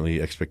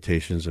definitely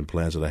expectations and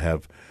plans that I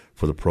have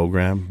for the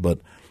program. But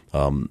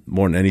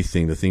more than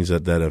anything, the things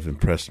that have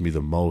impressed me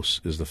the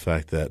most is the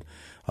fact that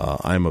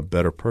I'm a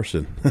better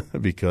person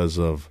because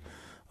of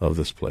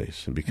this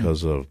place and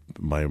because of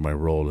my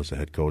role as a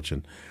head coach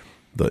and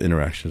the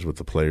interactions with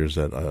the players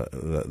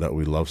that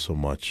we love so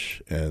much,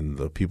 and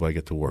the people I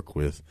get to work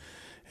with,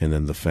 and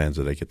then the fans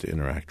that I get to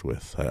interact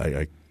with.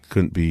 I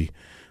couldn't be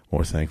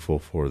more thankful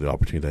for the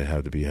opportunity that I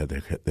have to be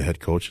the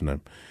head coach,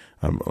 and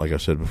I'm like I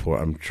said before,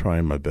 I'm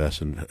trying my best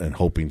and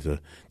hoping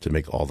to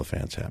make all the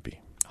fans happy.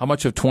 How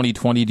much of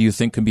 2020 do you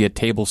think can be a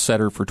table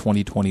setter for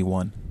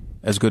 2021,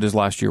 as good as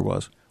last year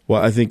was?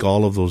 Well, I think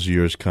all of those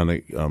years kind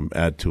of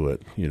add to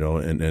it,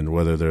 and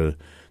whether they're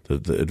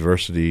the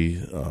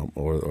adversity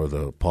or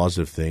the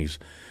positive things.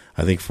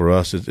 I think for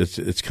us,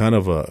 it's kind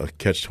of a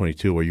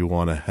catch-22 where you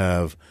want to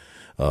have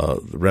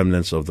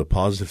remnants of the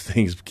positive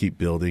things keep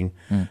building,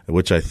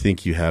 which I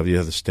think you have. You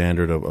have the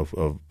standard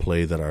of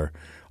play that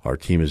our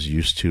team is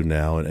used to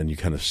now, and you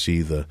kind of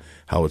see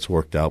how it's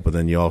worked out. But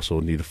then you also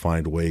need to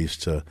find ways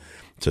to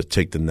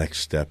take the next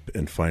step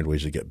and find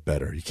ways to get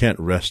better. You can't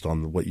rest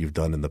on what you've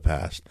done in the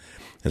past.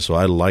 And so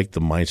I like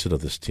the mindset of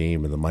this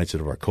team and the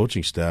mindset of our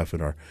coaching staff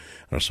and our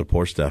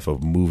support staff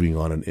of moving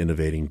on and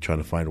innovating, trying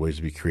to find ways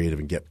to be creative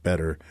and get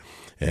better.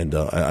 And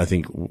I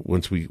think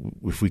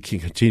if we can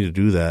continue to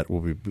do that,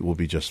 we'll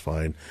be just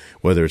fine,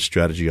 whether it's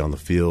strategy on the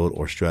field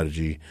or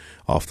strategy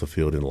off the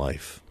field in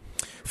life.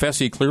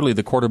 Fessy, clearly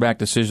the quarterback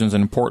decision is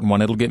an important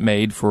one. It'll get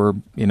made for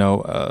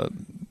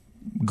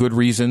good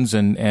reasons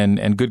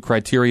and good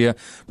criteria,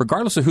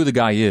 regardless of who the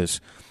guy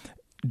is.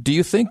 Do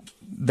you think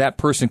that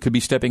person could be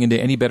stepping into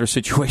any better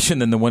situation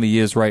than the one he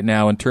is right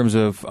now in terms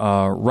of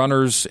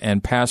runners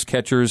and pass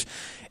catchers?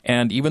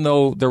 And even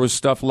though there was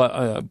stuff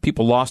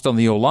people lost on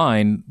the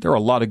O-line, there are a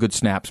lot of good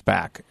snaps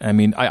back. I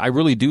mean, I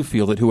really do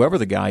feel that whoever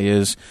the guy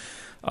is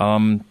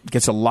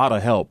gets a lot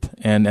of help,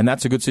 and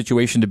that's a good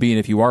situation to be in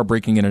if you are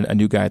breaking in a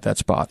new guy at that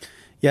spot.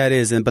 Yeah, it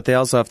is, but they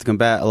also have to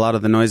combat a lot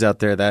of the noise out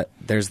there that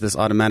there's this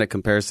automatic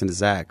comparison to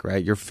Zach,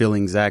 right? You're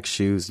filling Zach's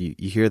shoes. You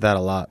hear that a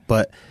lot,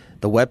 but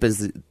the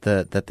weapons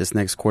that this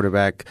next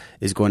quarterback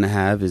is going to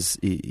have is,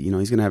 he's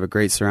going to have a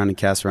great surrounding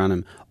cast around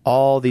him.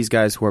 All these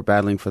guys who are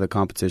battling for the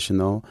competition,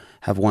 though,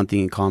 have one thing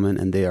in common,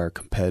 and they are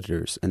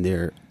competitors, and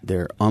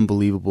they're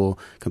unbelievable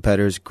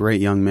competitors, great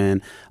young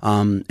men.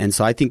 And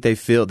so I think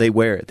they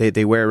wear it.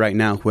 They wear it right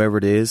now, whoever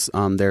it is.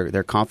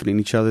 They're confident in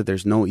each other.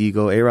 There's no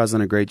ego. A-Rod's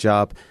done a great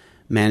job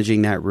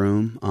managing that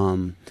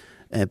room,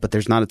 but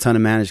there's not a ton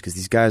of manage because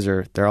these guys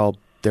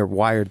they're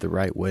wired the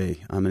right way.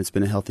 And it's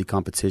been a healthy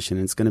competition,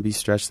 and it's going to be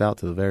stretched out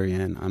to the very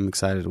end. I'm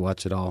excited to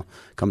watch it all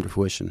come to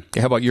fruition.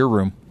 How about your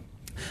room?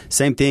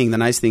 Same thing. The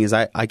nice thing is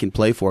I can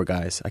play 4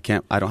 guys.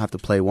 I don't have to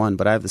play one,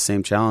 but I have the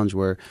same challenge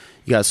where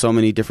you got so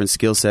many different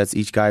skill sets.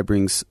 Each guy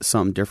brings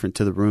something different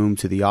to the room,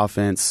 to the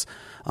offense.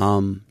 I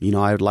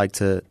would like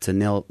to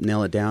nail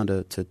it down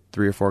to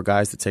 3 or 4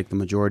 guys to take the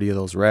majority of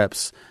those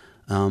reps.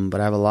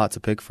 But I have a lot to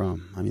pick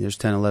from. I mean, there's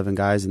 10, 11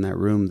 guys in that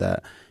room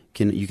that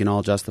you can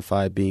all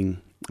justify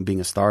being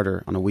a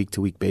starter on a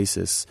week-to-week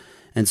basis.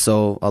 And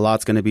so a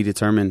lot's going to be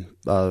determined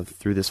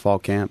through this fall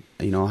camp,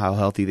 how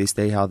healthy they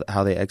stay, how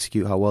they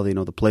execute, how well they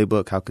know the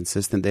playbook, how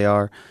consistent they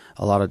are,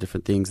 a lot of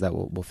different things that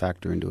will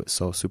factor into it.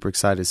 So super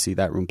excited to see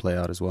that room play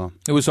out as well.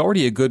 It was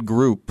already a good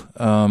group.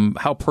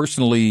 How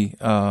personally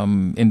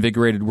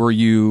invigorated were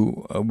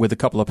you with a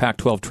couple of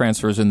Pac-12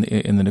 transfers in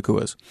the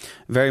Nakuas?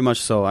 Very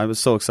much so. I was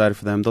so excited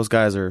for them. Those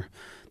guys they're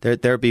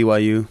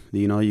BYU.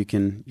 You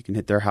can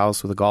hit their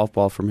house with a golf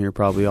ball from here.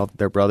 Probably all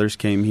their brothers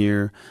came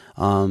here.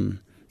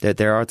 that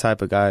they're our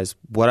type of guys.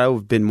 What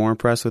I've been more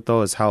impressed with,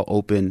 though, is how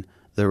open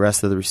the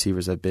rest of the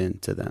receivers have been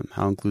to them,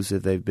 how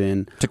inclusive they've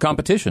been to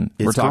competition.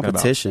 It's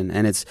competition,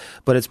 and it's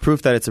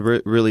proof that it's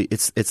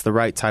it's the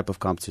right type of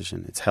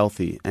competition. It's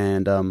healthy,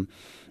 and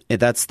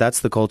that's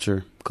the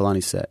culture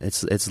Kalani set.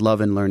 It's love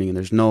and learning, and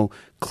there's no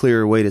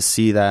clearer way to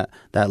see that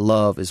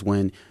love is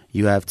when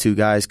you have two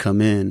guys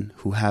come in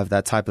who have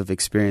that type of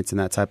experience and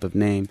that type of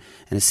name,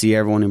 and to see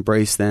everyone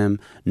embrace them,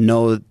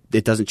 know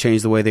it doesn't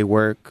change the way they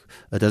work,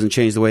 it doesn't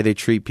change the way they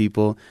treat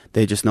people.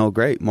 They just know,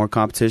 great, more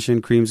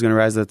competition, Cream's going to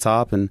rise to the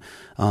top, and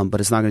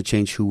but it's not going to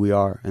change who we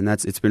are. And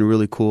it's been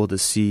really cool to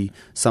see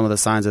some of the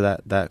signs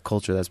of that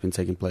culture that's been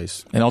taking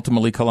place. And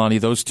ultimately, Kalani,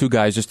 those two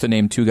guys, just to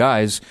name two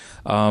guys,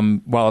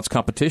 while it's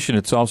competition,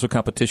 it's also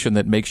competition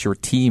that makes your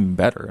team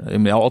better. I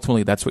mean,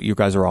 ultimately, that's what you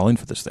guys are all in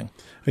for this thing.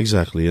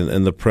 Exactly,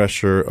 and the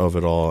pressure of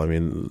it all. I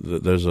mean,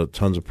 there's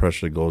tons of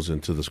pressure that goes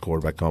into this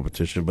quarterback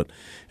competition, but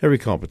every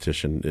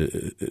competition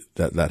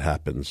that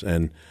happens,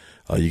 and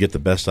you get the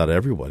best out of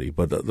everybody.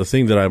 But the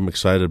thing that I'm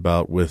excited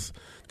about with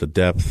the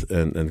depth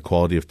and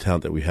quality of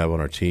talent that we have on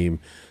our team,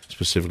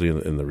 specifically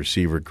in the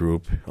receiver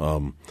group,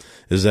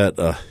 is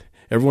that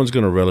everyone's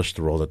going to relish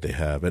the role that they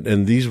have,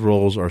 and these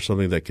roles are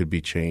something that could be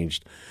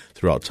changed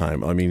throughout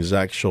time. I mean,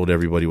 Zach showed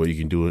everybody what you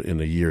can do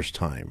in a year's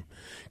time.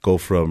 Go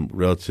from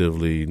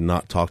relatively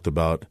not talked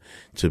about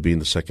to being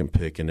the second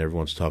pick, and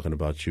everyone's talking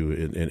about you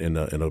in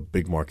a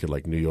big market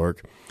like New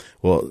York.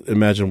 Well,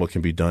 imagine what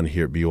can be done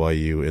here at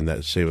BYU in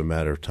that same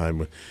matter of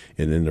time,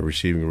 in the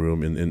receiving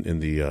room, on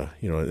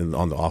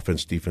the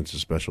offense, defense,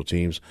 and special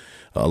teams.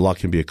 A lot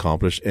can be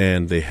accomplished,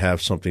 and they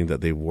have something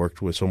that they've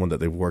worked with, someone that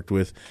they've worked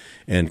with,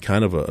 and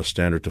kind of a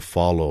standard to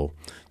follow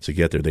to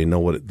get there. They know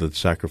what the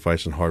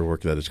sacrifice and hard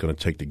work that it's going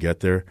to take to get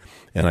there.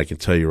 And I can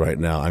tell you right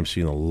now, I'm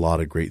seeing a lot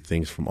of great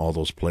things from all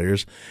those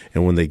players.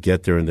 And when they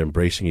get there and they're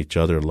embracing each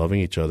other and loving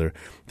each other,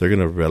 they're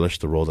going to relish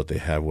the role that they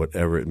have,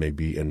 whatever it may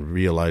be, and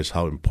realize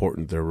how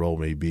important their role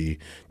may be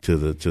to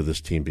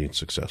this team being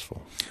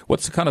successful.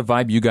 What's the kind of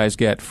vibe you guys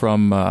get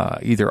from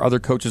either other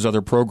coaches,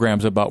 other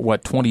programs about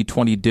what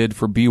 2020 did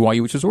for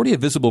BYU, which is already a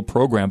visible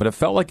program, but it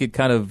felt like it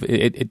kind of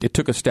it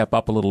took a step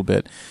up a little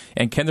bit?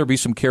 And can there be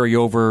some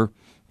carryover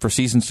for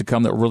seasons to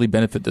come that will really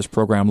benefit this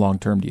program long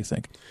term, do you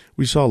think?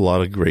 We saw a lot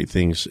of great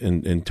things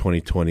in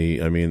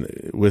 2020. I mean,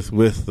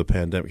 with the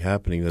pandemic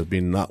happening, that's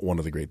been not one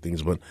of the great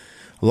things, but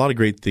a lot of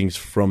great things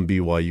from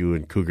BYU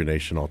and Cougar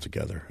Nation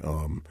altogether.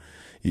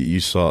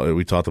 You saw,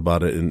 we talked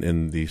about it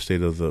in the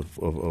state of the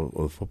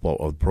football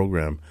of the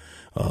program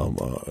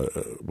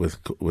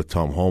with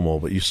Tom Homo,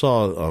 but you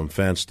saw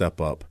fans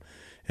step up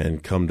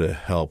and come to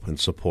help and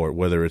support,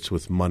 whether it's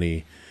with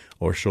money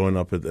or showing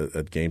up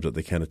at games that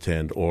they can't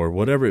attend, or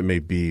whatever it may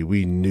be.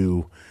 We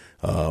knew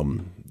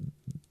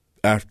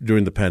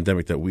during the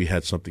pandemic that we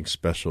had something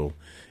special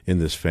in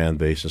this fan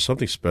base, and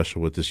something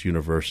special with this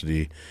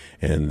university,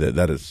 and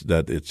that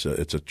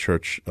it's a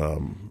church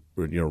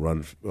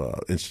run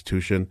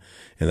institution,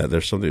 and that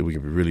there's something we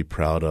can be really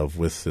proud of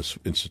with this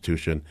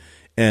institution,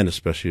 and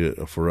especially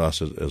for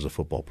us as a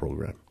football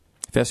program.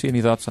 Fessy,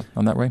 any thoughts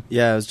on that, Ray?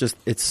 Yeah,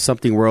 it's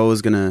something we're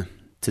always going to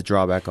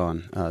draw back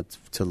on,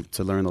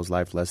 to learn those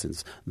life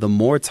lessons. The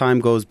more time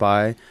goes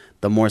by,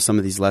 the more some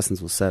of these lessons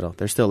will settle.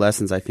 There's still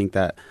lessons I think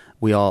that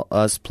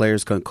us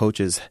players,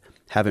 coaches,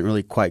 haven't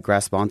really quite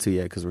grasped onto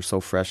yet because we're so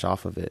fresh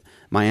off of it.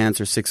 My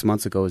answer 6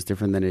 months ago is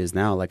different than it is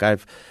now. Like I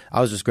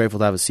was just grateful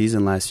to have a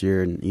season last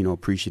year, and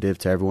appreciative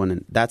to everyone,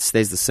 and that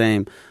stays the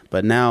same.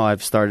 But now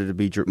I've started to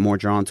be more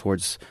drawn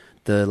towards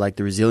the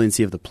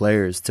resiliency of the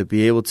players to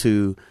be able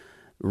to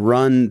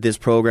run this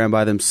program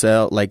by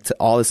themselves, like to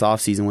all this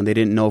offseason when they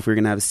didn't know if we were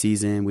going to have a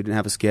season, we didn't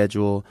have a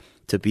schedule,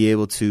 to be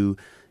able to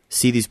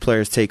see these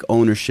players take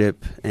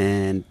ownership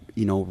and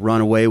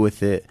run away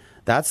with it.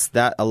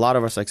 That a lot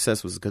of our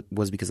success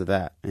was because of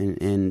that.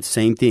 And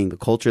same thing, the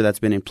culture that's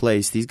been in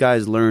place. These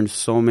guys learned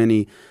so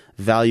many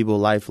valuable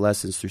life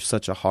lessons through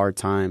such a hard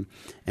time,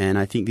 and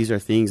I think these are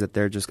things that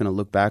they're just going to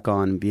look back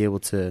on and be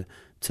able to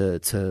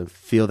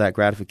feel that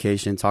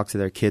gratification, talk to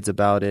their kids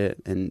about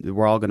it, and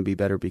we're all going to be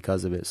better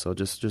because of it. So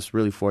just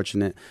really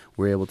fortunate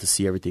we're able to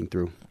see everything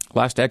through.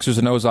 Last X's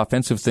and O's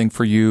offensive thing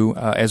for you.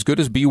 As good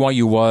as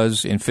BYU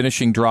was in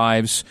finishing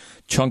drives,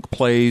 chunk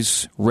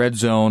plays, red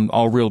zone,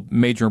 all real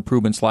major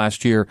improvements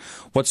last year,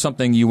 what's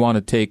something you want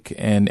to take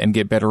and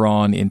get better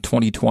on in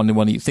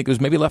 2021 that you think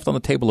was maybe left on the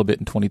table a bit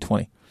in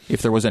 2020,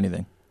 if there was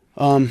anything?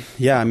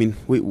 Yeah, I mean,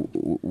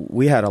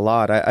 we had a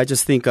lot. I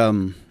just think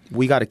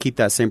we got to keep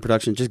that same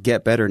production, just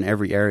get better in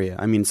every area.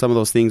 I mean, some of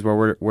those things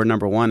where we're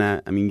number one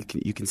at, I mean,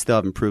 you can still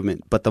have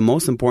improvement. But the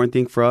most important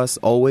thing for us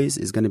always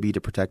is going to be to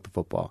protect the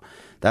football.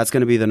 That's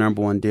going to be the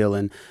number one deal.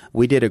 And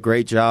we did a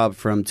great job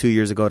from 2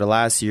 years ago to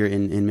last year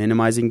in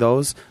minimizing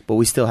those, but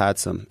we still had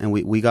some. And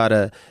we got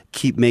to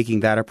keep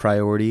making that a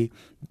priority.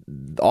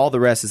 all the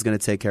rest is going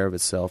to take care of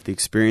itself. The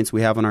experience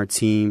we have on our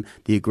team,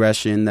 the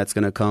aggression that's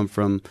going to come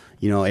from,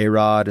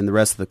 A-Rod and the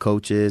rest of the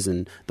coaches,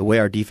 and the way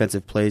our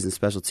defensive plays and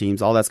special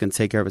teams, all that's going to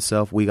take care of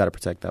itself. We got to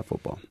protect that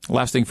football.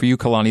 Last thing for you,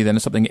 Kalani, then,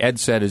 is something Ed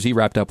said as he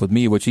wrapped up with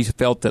me, which he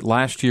felt that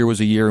last year was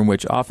a year in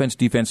which offense,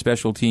 defense,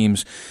 special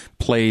teams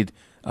played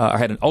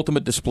had an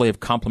ultimate display of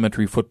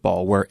complementary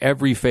football, where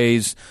every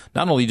phase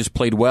not only just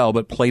played well,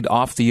 but played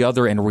off the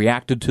other and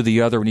reacted to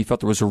the other, and he felt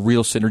there was a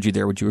real synergy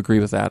there. Would you agree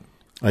with that?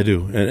 I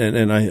do,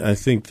 and I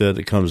think that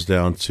it comes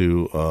down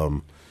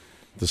to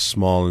the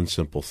small and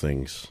simple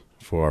things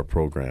for our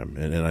program,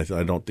 and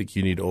I don't think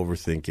you need to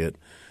overthink it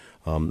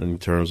in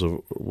terms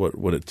of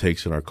what it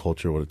takes in our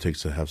culture, what it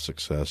takes to have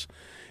success.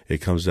 It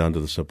comes down to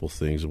the simple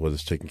things, whether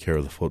it's taking care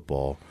of the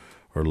football,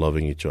 or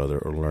loving each other,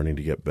 or learning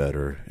to get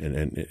better,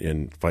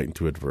 and fighting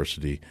through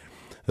adversity.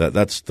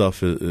 That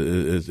stuff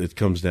it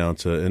comes down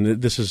to,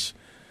 and this is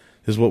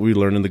what we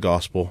learn in the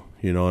gospel,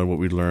 and what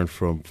we learn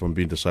from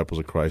being disciples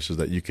of Christ, is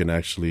that you can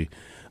actually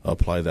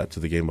apply that to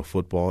the game of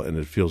football, and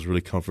it feels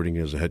really comforting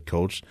as a head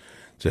coach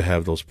to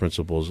have those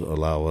principles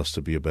allow us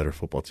to be a better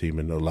football team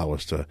and allow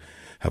us to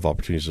have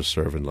opportunities to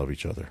serve and love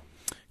each other.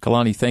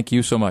 Kalani, thank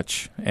you so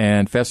much.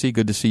 And Fesi,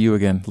 good to see you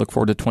again. Look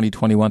forward to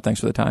 2021.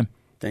 Thanks for the time.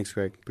 Thanks,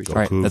 Greg. Appreciate it.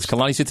 All right, that's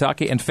Kalani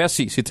Sitake and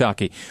Fesi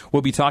Sitake.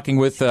 We'll be talking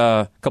with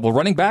a couple of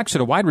running backs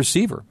and a wide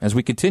receiver as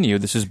we continue.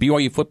 This is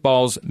BYU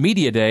Football's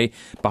Media Day.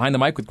 Behind the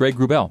Mic with Greg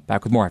Wrubell.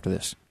 Back with more after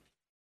this.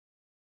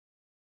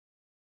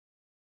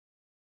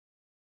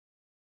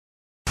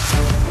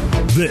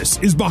 This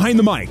is Behind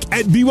the Mic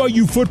at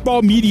BYU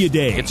Football Media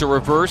Day. It's a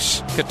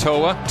reverse.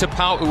 Katoa to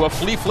Pau, a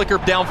flea flicker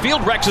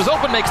downfield. Rex is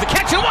open, makes the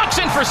catch, and walks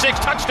in for 6.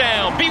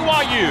 Touchdown,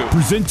 BYU.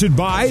 Presented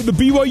by the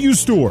BYU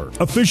Store,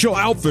 official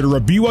outfitter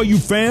of BYU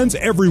fans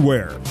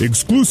everywhere.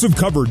 Exclusive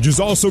coverage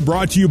is also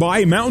brought to you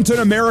by Mountain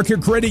America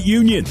Credit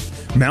Union.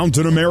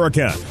 Mountain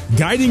America,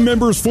 guiding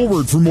members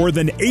forward for more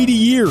than 80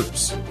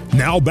 years.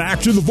 Now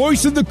back to the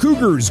voice of the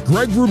Cougars,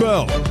 Greg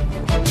Wrubell.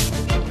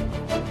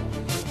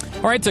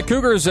 All right, the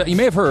Cougars, you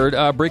may have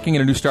heard, breaking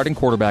in a new starting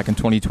quarterback in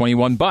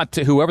 2021, but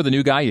whoever the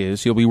new guy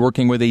is, he'll be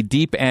working with a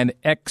deep and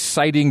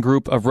exciting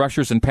group of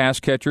rushers and pass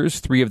catchers.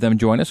 3 of them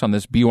join us on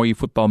this BYU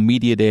Football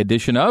Media Day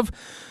edition of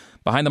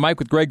Behind the Mic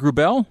with Greg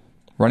Wrubell,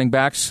 running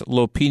backs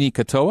Lopini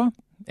Katoa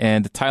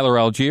and Tyler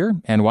Algier,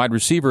 and wide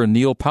receiver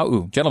Neil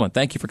Pau. Gentlemen,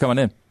 thank you for coming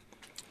in.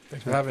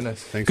 Thanks for having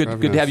us.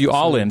 Good to have you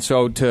all in.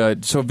 So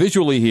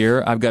visually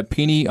here, I've got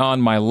Peeny on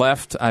my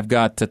left, I've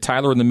got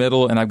Tyler in the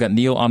middle, and I've got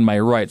Neil on my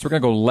right. So we're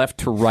going to go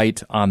left to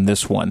right on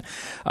this one.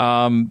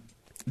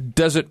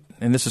 Does it,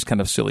 and this is kind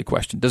of a silly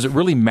question, does it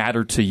really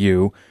matter to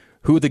you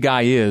who the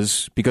guy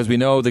is? Because we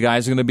know the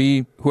guy's going to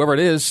be, whoever it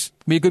is,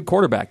 be a good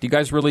quarterback. Do you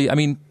guys really,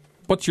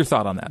 what's your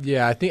thought on that?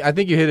 Yeah, I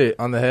think you hit it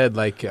on the head.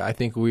 I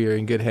think we are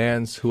in good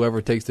hands,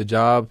 whoever takes the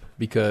job,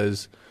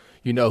 because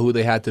you know who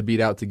they had to beat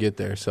out to get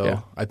there. So yeah.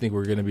 I think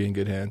we're going to be in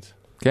good hands.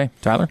 Okay,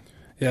 Tyler?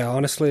 Yeah,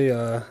 honestly,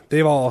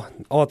 they've all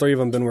 3 of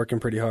them been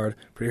working pretty hard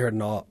in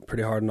the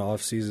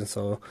off season.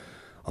 So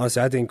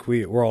honestly, I think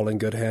we're all in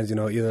good hands.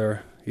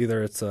 Either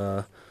it's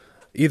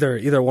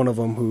either one of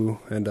them who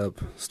end up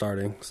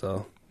starting.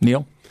 So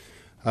Neil?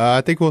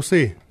 I think we'll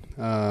see.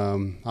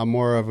 I'm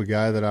more of a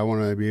guy that I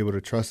want to be able to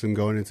trust him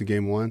going into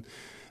game 1.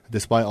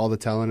 Despite all the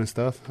talent and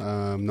stuff,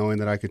 knowing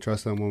that I could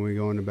trust them when we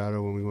go into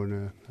battle, when we go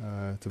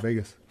into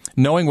Vegas.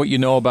 Knowing what you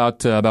know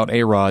about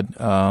A-Rod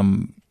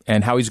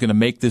and how he's going to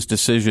make this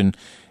decision,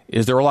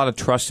 is there a lot of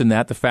trust in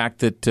that, the fact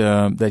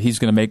that he's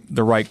going to make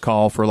the right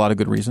call for a lot of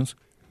good reasons?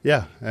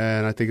 Yeah,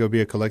 and I think it'll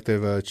be a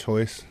collective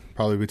choice,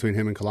 probably between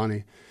him and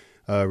Kalani,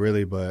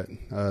 really. But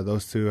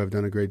those 2 have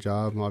done a great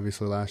job,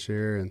 obviously, last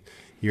year, and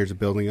years of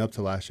building up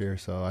to last year,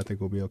 so I think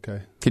we'll be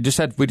okay. We just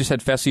had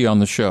Fesi on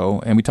the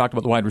show, and we talked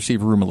about the wide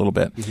receiver room a little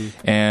bit,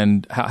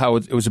 and how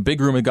it was a big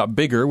room. It got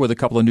bigger with a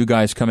couple of new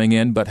guys coming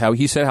in, but how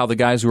he said how the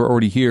guys who were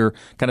already here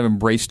kind of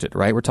embraced it.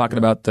 Right, we're talking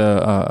about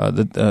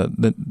the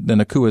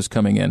Nakuas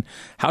coming in.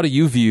 How do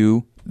you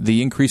view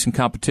the increase in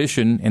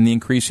competition and the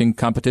increasing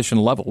competition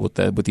level with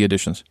the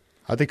additions?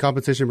 I think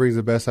competition brings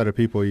the best out of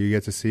people. You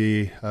get to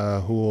see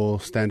who will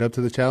stand up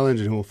to the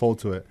challenge and who will fold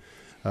to it.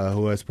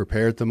 Who has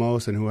prepared the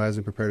most and who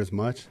hasn't prepared as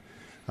much.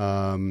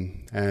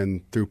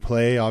 And through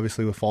play,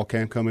 obviously with fall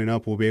camp coming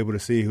up, we'll be able to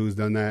see who's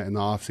done that in the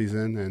off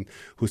season and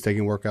who's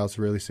taking workouts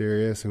really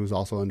serious and who's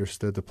also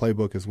understood the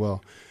playbook as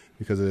well,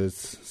 because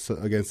it's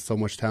against so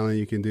much talent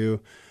you can do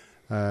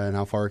and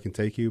how far it can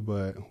take you,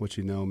 but what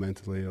you know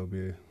mentally, it'll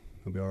be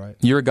all right.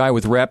 You're a guy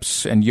with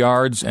reps and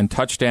yards and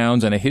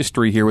touchdowns and a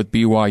history here with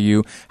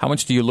BYU. How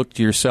much do you look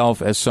to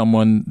yourself as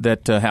someone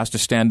that has to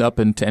stand up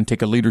and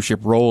take a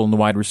leadership role in the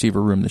wide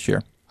receiver room this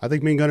year? I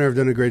think me and Gunnar have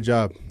done a great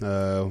job.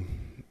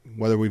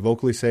 Whether we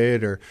vocally say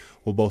it or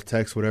we'll both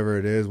text, whatever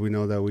it is, we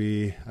know that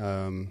we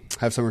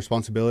have some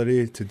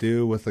responsibility to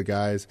do with the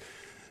guys,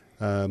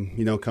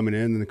 coming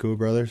in, the Kua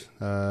brothers,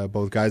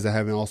 both guys that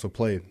haven't also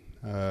played.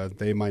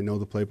 They might know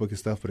the playbook and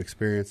stuff, but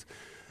experience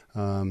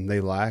they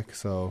lack.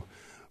 So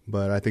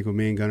But I think with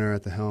me and Gunnar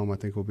at the helm, I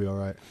think we'll be all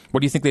right.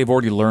 What do you think they've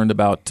already learned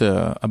about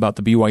the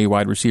BYU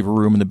wide receiver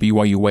room and the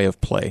BYU way of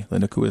play, the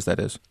Nakuas, that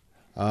is?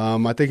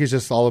 I think it's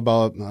just all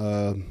about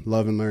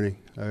love and learning.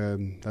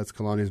 That's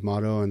Kalani's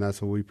motto, and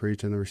that's what we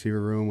preach in the receiver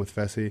room with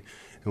Fessy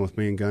and with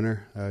me and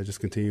Gunnar. Just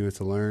continue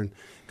to learn,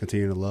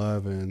 continue to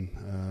love, and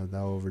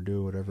that will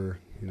overdo whatever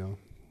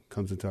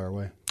comes into our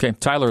way. Okay,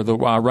 Tyler, the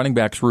running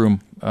backs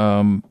room.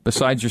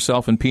 Besides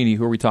yourself and Peeny,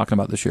 who are we talking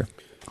about this year?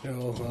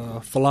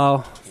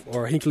 Falau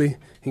or Hinckley.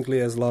 Hinckley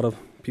has a lot of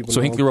people. So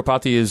Hinckley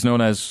Ropati is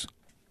known as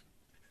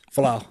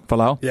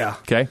Falau. Yeah.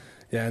 Okay.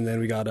 Yeah, and then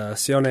we got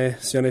Sione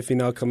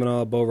Finau coming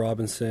out, Bo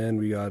Robinson.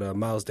 We got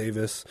Miles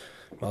Davis.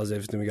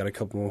 Then we got a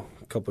couple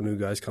new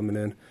guys coming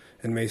in,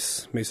 and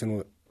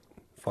Mason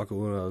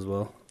Fakauna as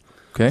well.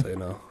 Okay.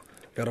 So,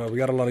 we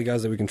got a lot of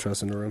guys that we can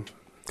trust in the room.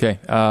 Okay.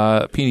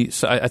 Peeny,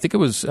 so I think it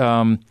was.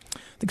 I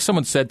think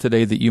someone said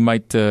today that you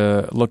might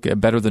look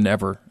better than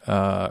ever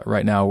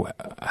right now.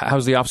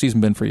 How's the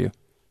offseason been for you?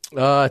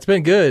 It's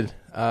been good.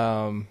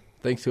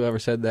 Thanks to whoever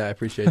said that. I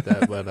appreciate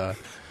that. But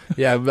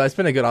yeah, it's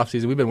been a good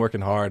offseason. We've been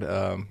working hard.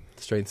 The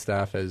strength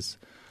staff has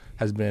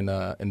been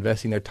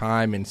investing their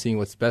time and seeing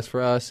what's best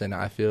for us, and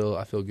I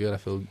feel good. I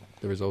feel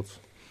the results.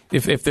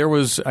 If there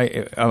was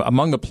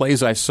among the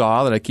plays I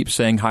saw that I keep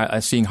saying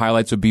seeing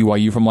highlights of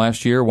BYU from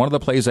last year, one of the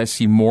plays I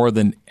see more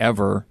than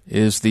ever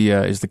is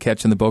the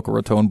catch in the Boca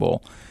Raton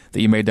Bowl that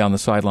you made down the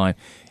sideline.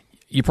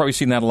 You've probably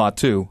seen that a lot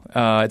too.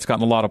 It's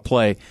gotten a lot of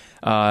play.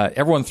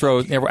 Everyone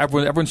shows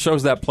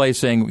that play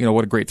saying,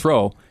 what a great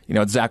throw.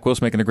 It's Zach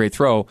Wilson making a great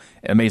throw,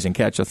 amazing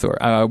catch.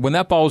 When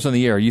that ball was in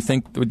the air, do you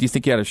think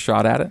you had a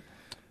shot at it?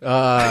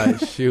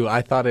 Shoot,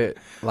 I thought it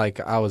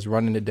I was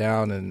running it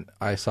down and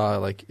I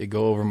saw it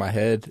go over my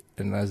head,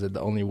 and I said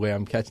the only way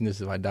I'm catching this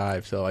is if I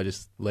dive. So I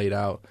just laid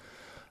out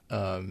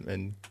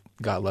and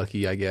got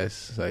lucky, I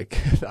guess.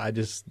 I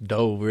just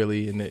dove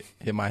really and it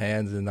hit my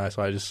hands, and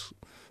so I just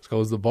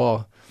squeezed the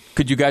ball.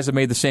 Could you guys have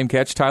made the same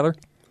catch, Tyler?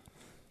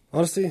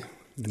 Honestly,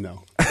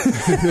 no.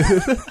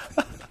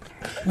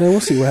 Man, we'll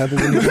see what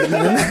happens in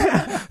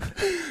the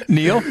game.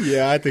 Neil?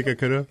 Yeah, I think I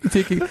could have.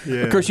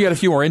 Yeah. Of course, you had a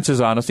few more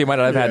inches on us. You might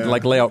not have had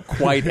to lay out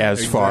quite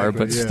as far,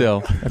 but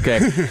still. Okay.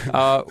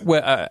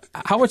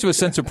 How much of a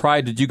sense of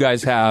pride did you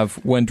guys have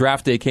when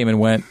draft day came and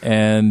went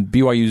and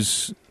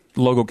BYU's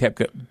logo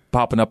kept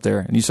popping up there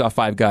and you saw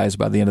 5 guys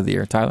by the end of the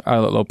year? Tyler,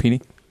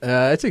 Peeny?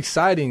 It's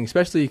exciting,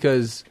 especially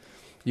because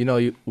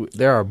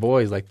they're our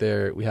boys.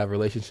 We have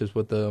relationships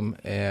with them,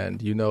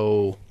 and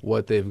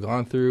what they've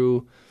gone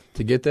through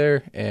to get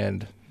there,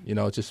 and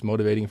it's just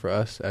motivating for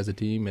us as a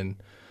team and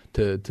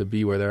to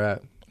be where they're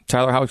at.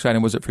 Tyler, how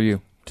exciting was it for you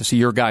to see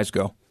your guys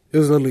go? It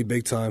was literally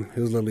big time.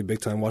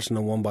 Watching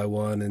them one by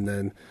one, and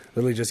then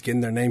literally just getting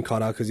their name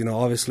called out because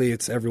obviously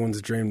it's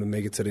everyone's dream to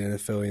make it to the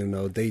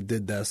NFL. They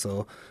did that,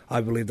 so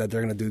I believe that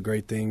they're going to do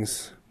great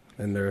things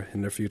in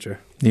their future.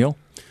 Neil,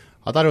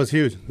 I thought it was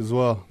huge as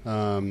well.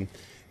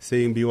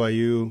 Seeing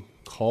BYU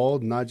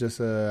called, not just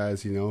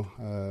as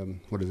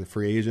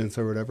free agents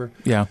or whatever.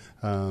 Yeah.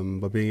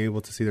 But being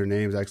able to see their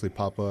names actually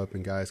pop up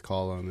and guys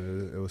call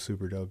them, it was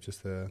super dope.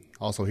 Just to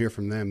also hear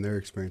from them their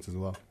experience as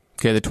well.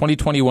 Okay, the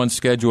 2021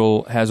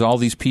 schedule has all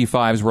these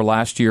P5s where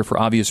last year, for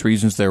obvious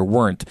reasons, there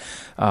weren't.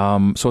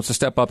 So it's a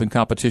step up in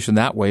competition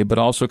that way, but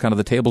also kind of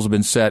the tables have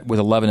been set with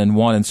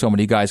 11-1 and so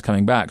many guys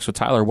coming back. So,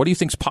 Tyler, what do you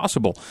think is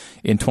possible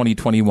in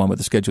 2021 with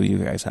the schedule you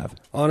guys have?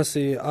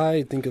 Honestly,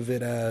 I think of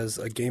it as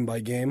a game by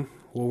game.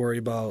 We'll worry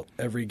about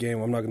every game.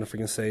 I'm not going to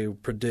freaking say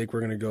predict we're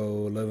going to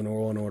go 11-1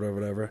 or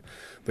whatever.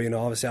 But,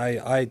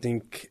 obviously I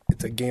think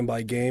it's a game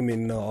by game.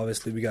 And,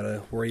 obviously we got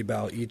to worry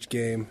about each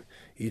game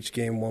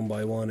one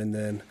by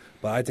one.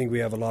 But I think we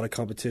have a lot of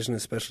competition,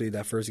 especially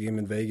that first game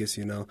in Vegas.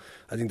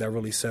 I think that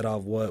really set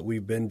off what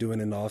we've been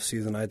doing in the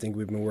offseason. I think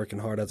we've been working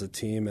hard as a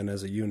team and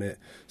as a unit.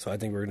 So I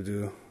think we're going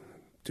to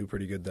do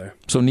pretty good there.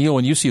 So, Neil,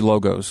 when you see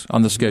logos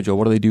on the schedule,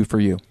 what do they do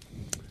for you?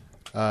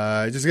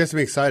 It just gets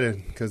me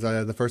excited because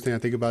the first thing I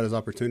think about is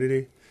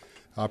opportunity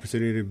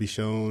to be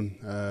shown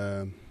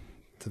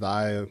to the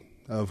eye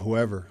of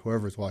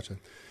whoever's watching,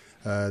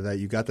 that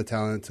you got the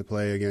talent to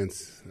play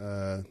against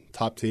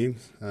top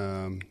teams,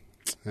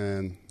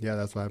 and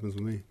that's what happens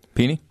with me.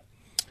 Peeny?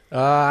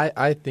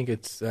 I think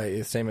it's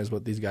the same as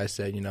what these guys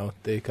said.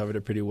 They covered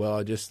it pretty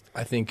well.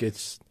 I think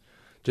it's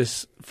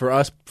just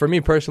for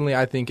me personally.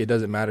 I think it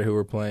doesn't matter who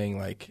we're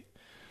playing.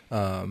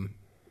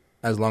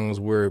 As long as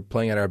we're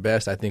playing at our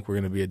best, I think we're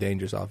going to be a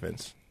dangerous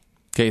offense.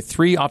 Okay,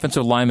 3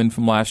 offensive linemen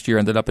from last year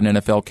ended up in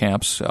NFL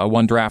camps,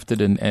 1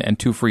 drafted and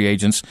 2 free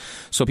agents.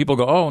 So people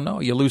go, oh, no,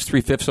 you lose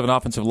 3/5 of an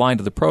offensive line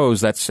to the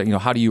pros. That's,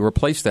 how do you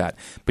replace that?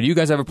 But you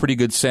guys have a pretty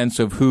good sense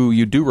of who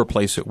you do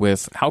replace it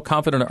with. How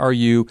confident are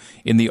you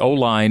in the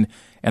O-line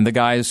and the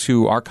guys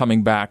who are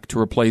coming back to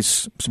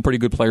replace some pretty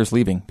good players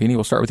leaving? Peeny,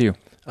 we'll start with you.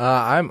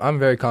 I'm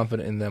very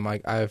confident in them.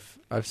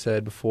 I've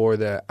said before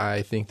that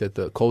I think that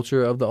the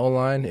culture of the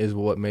O-line is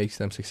what makes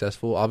them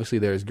successful. Obviously,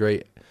 there's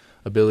great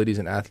abilities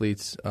and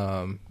athletes.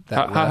 How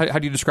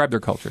do you describe their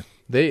culture?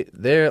 They're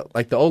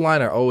the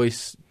O-line are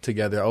always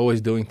together,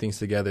 always doing things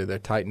together. They're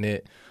tight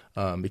knit.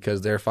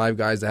 because there are 5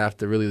 guys that have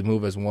to really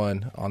move as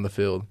one on the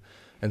field.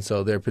 And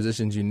so their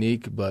position's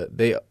unique, but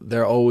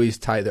they're always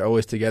tight. They're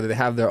always together. They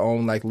have their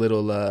own like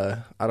little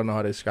I don't know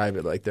how to describe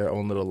it, like their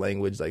own little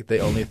language. Like they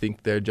only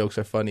think their jokes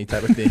are funny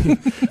type of thing.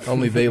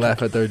 Only they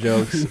laugh at their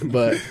jokes.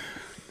 But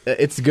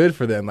it's good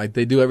for them. Like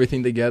they do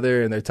everything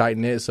together and they're tight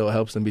knit, so it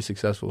helps them be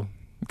successful.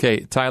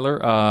 Okay,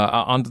 Tyler,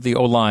 onto the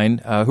O-line.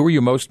 Who are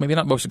you maybe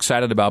not most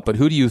excited about, but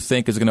who do you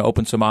think is going to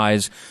open some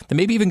eyes that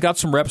maybe even got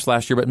some reps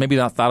last year, but maybe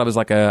not thought of as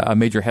like a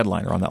major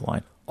headliner on that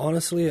line?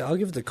 Honestly, I'll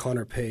give it to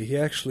Connor Pay. He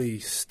actually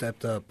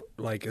stepped up,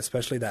 like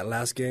especially that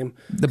last game.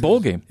 The bowl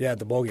game. Yeah,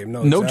 the bowl game.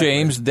 No, exactly.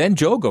 James, then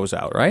Joe goes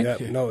out, right?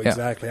 Yeah, no,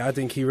 exactly. I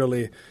think he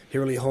really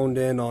honed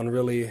in on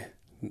really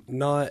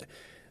not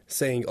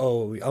saying,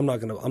 "Oh, I'm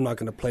not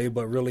gonna play,"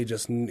 but really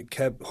just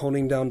kept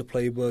honing down the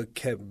playbook,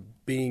 kept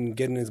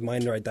getting his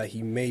mind right that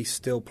he may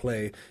still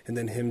play, and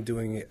then him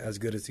doing it as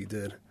good as he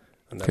did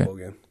in that bowl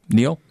game.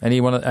 Neil,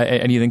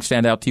 anything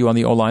stand out to you on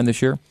the O-line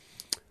this year?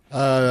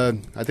 I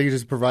think it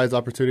just provides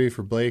opportunity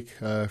for Blake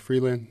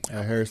Freeland,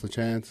 Harris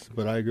LaChance,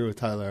 but I agree with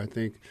Tyler. I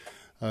think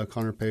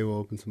Connor Pay will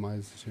open some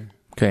eyes this year.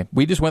 Okay,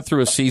 we just went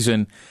through a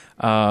season.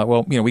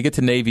 We get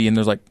to Navy and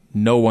there's like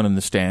no one in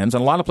the stands.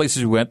 And a lot of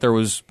places we went, there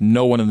was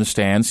no one in the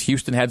stands.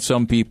 Houston had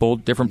some people,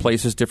 different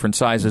places, different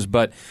sizes,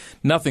 but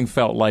nothing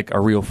felt like a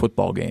real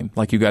football game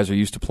like you guys are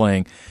used to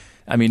playing.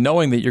 I mean,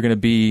 knowing that you're going to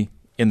be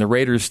in the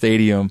Raiders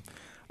Stadium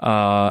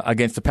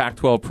against the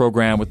Pac-12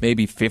 program with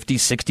maybe 50,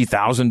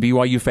 60,000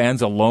 BYU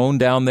fans alone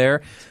down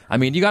there. I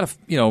mean, you got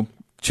to,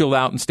 chill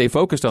out and stay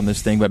focused on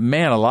this thing. But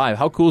man alive,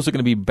 how cool is it going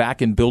to be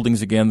back in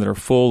buildings again that are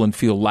full and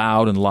feel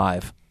loud and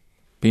live?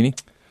 Beanie?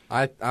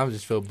 I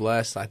just feel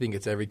blessed. I think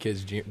it's every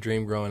kid's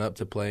dream growing up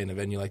to play in a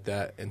venue like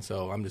that, and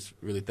so I'm just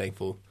really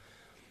thankful.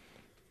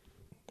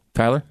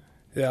 Tyler?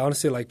 Yeah,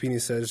 honestly, like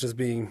Beanie said, it's just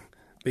being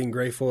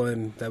grateful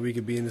and that we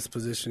could be in this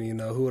position.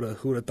 Who would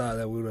have thought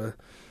that we would have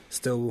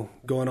still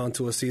going on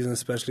to a season,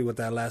 especially with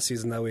that last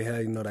season that we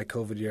had, that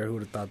COVID year. Who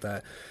would have thought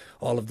that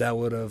all of that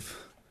would have,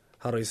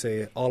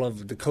 all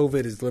of the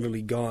COVID is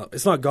literally gone.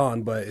 It's not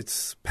gone, but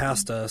it's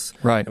past us.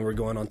 Right. And we're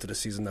going on to the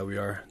season that we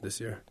are this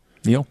year.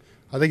 Neil?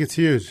 I think it's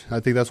huge. I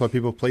think that's why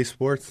people play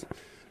sports.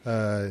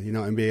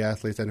 NBA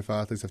athletes,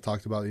 NFL athletes have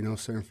talked about,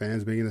 certain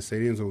fans being in the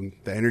stadiums and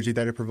the energy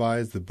that it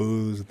provides, the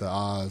boos, the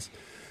ahs,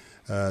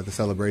 the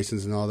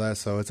celebrations and all that.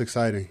 So it's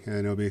exciting. And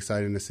it'll be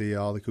exciting to see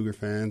all the Cougar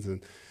fans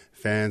and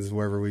fans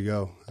wherever we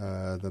go,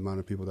 the amount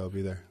of people that will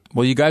be there.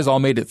 Well, you guys all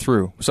made it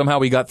through. Somehow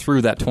we got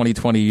through that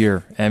 2020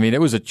 year. I mean,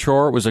 it was a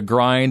chore. It was a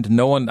grind.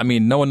 No one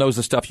knows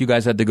the stuff you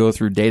guys had to go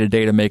through day to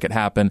day to make it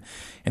happen.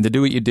 And to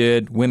do what you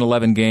did, win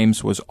 11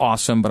 games was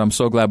awesome. But I'm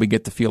so glad we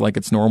get to feel like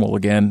it's normal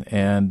again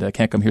and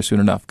can't come here soon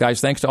enough.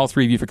 Guys, thanks to all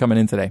three of you for coming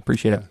in today.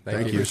 Appreciate it.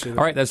 Thank you.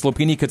 All right, that's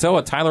Lopini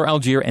Katoa, Tyler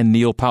Algier, and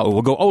Neil Powell.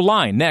 We'll go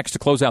O-line next to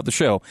close out the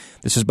show.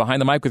 This is Behind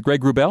the Mic with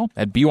Greg Wrubell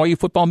at BYU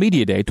Football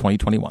Media Day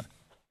 2021.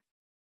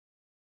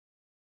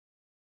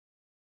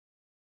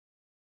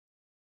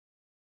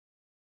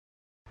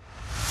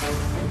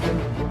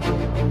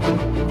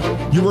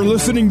 You are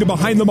listening to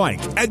Behind the Mic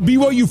at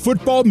BYU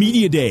Football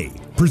Media Day,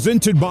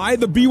 presented by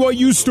the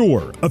BYU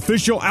Store,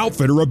 official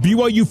outfitter of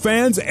BYU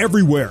fans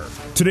everywhere.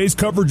 Today's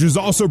coverage is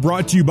also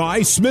brought to you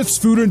by Smith's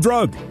Food and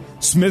Drug.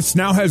 Smith's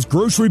now has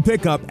grocery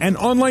pickup and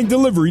online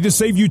delivery to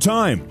save you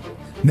time.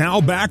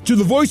 Now back to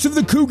the voice of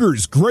the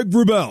Cougars, Greg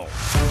Wrubell.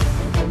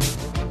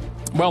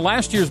 Well,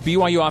 last year's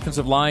BYU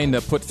offensive line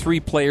put 3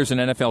 players in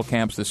NFL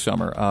camps this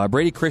summer.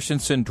 Brady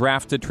Christensen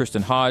drafted,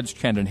 Tristan Hodge,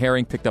 Chandon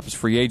Herring picked up as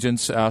free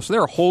agents. So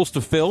there are holes to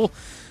fill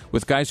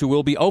with guys who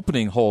will be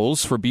opening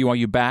holes for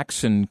BYU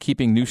backs and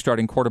keeping new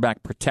starting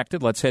quarterback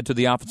protected. Let's head to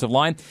the offensive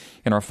line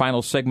in our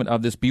final segment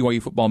of this BYU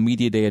Football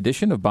Media Day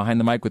edition of Behind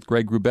the Mic with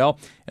Greg Wrubell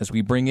as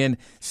we bring in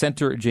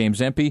center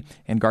James Empey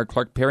and guard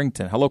Clark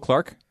Parrington. Hello,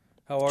 Clark.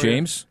 How are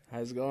James? you?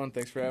 How's it going?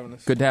 Thanks for having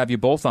us. Good to have you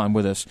both on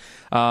with us.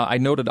 I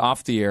noted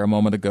off the air a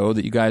moment ago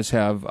that you guys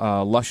have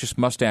luscious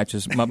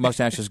mustaches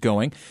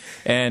going,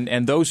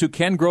 and those who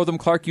can grow them,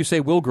 Clark, you say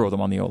will grow them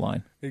on the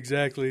O-line.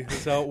 Exactly.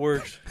 That's how it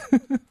works.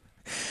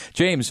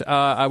 James,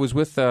 I was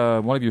with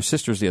one of your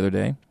sisters the other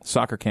day.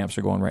 Soccer camps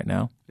are going right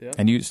now. Yep.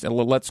 And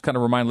let's kind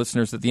of remind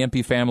listeners that the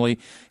MP family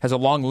has a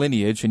long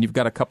lineage, and you've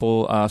got a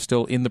couple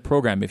still in the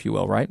program, if you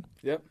will, right?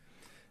 Yep.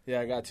 Yeah,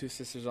 I got 2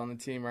 sisters on the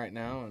team right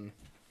now, and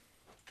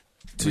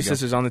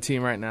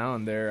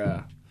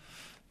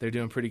they're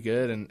doing pretty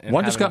good. And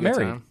one just got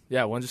married. Time.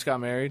 Yeah, one just got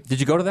married. Did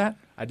you go to that?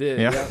 I did.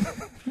 Yeah.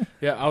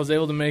 Yeah, I was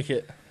able to make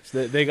it.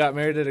 So they got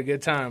married at a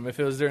good time. If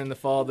it was during the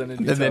fall, then it'd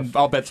be tough. Then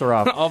all bets are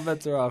off. All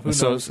bets are off. Who knows?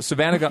 So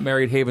Savannah got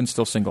married. Haven's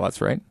still single.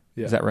 That's right.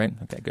 Yeah. Is that right?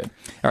 Okay, good.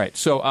 All right.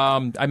 So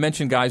I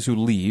mentioned guys who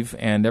leave,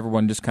 and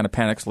everyone just kind of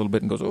panics a little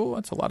bit and goes, "Oh,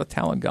 that's a lot of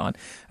talent gone."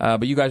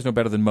 But you guys know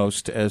better than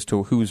most as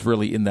to who's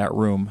really in that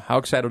room. How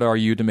excited are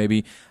you to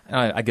maybe?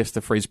 I guess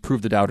the phrase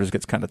 "prove the doubters"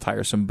 gets kind of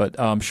tiresome, but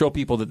show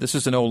people that this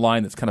is an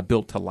O-line that's kind of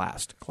built to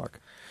last. Clark.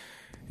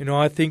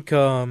 I think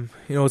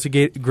it's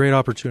a great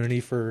opportunity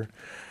for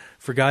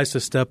guys to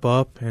step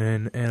up,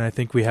 and I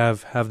think we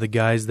have the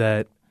guys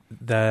that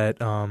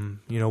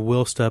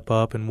will step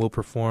up and will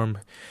perform.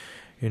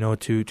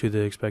 to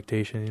the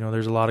expectation.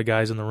 There's a lot of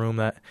guys in the room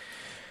that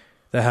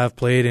have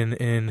played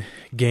in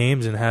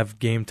games and have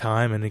game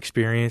time and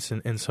experience,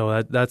 and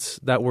so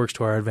that works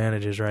to our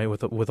advantages, right?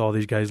 With all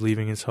these guys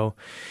leaving, and so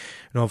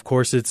of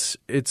course it's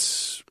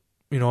it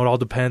all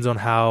depends on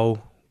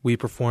how we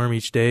perform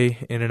each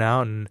day in and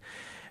out,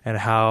 and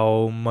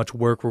how much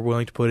work we're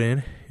willing to put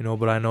in,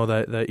 But I know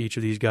that each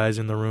of these guys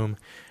in the room,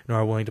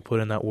 are willing to put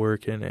in that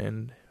work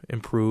and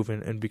improve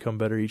and become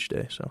better each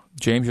day. So,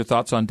 James, your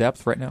thoughts on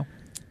depth right now?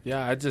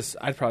 Yeah,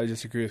 I'd probably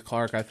disagree with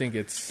Clark. I think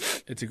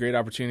it's a great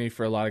opportunity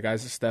for a lot of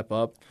guys to step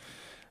up.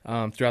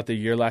 Throughout the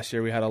year, last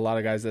year we had a lot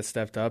of guys that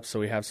stepped up, so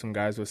we have some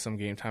guys with some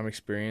game time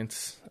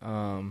experience.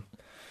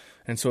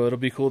 And so it'll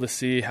be cool to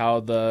see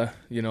how the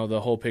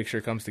whole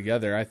picture comes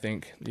together. I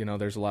think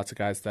there's lots of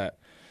guys that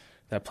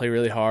play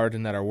really hard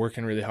and that are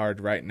working really hard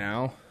right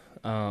now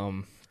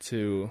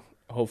to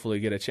hopefully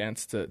get a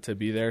chance to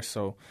be there.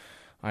 So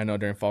I know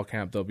during fall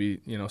camp there'll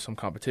be some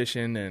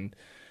competition and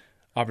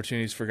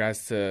opportunities for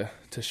guys to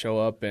show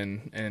up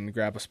and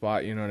grab a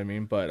spot, you know what I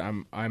mean? But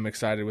I'm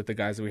excited with the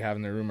guys that we have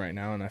in the room right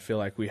now, and I feel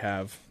like we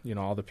have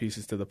all the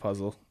pieces to the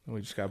puzzle, and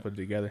we just got to put it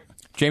together.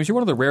 James, you're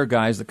one of the rare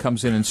guys that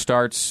comes in and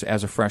starts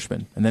as a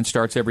freshman and then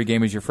starts every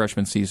game as your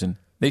freshman season.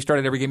 They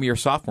started every game of your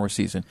sophomore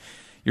season.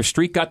 Your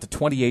streak got to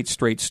 28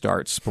 straight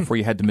starts before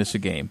you had to miss a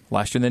game.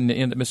 Last year, then you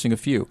ended up missing a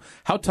few.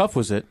 How tough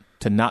was it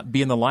to not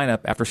be in the lineup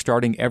after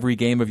starting every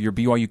game of your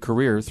BYU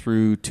career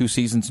through 2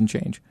 seasons and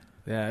change?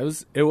 Yeah,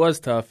 it was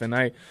tough, and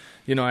I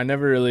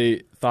never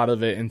really thought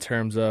of it in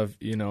terms of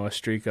a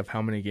streak of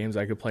how many games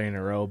I could play in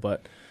a row,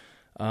 but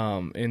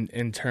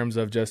in terms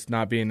of just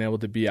not being able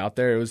to be out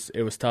there,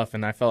 it was tough,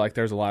 and I felt like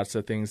there's lots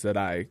of things that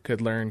I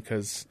could learn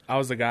because I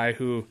was a guy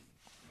who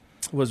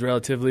was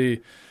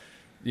relatively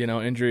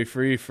injury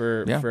free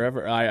for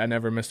forever. I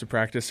never missed a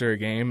practice or a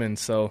game, and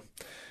so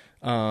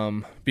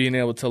being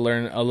able to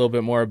learn a little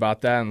bit more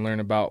about that and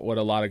learn about what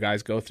a lot of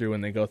guys go through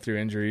when they go through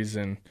injuries,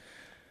 and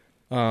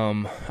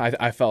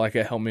I felt like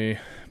it helped me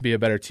be a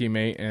better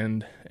teammate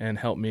and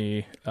help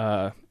me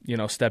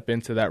step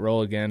into that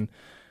role again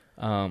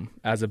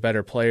as a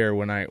better player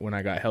when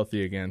I got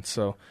healthy again.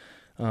 So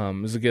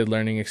it was a good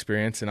learning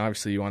experience, and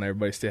obviously you want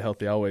everybody to stay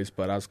healthy always,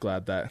 but I was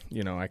glad that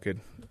I could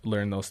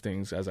learn those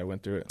things as I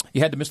went through it. You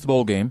had to miss the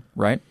bowl game,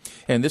 right?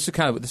 And this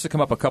has come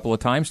up a couple of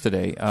times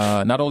today.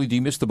 Not only do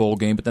you miss the bowl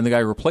game, but then the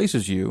guy who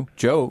replaces you,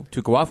 Joe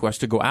Tukuafu, has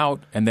to go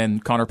out, and then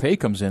Connor Pay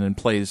comes in and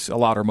plays a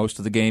lot or most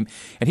of the game.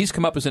 And he's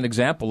come up as an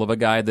example of a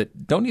guy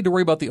that don't need to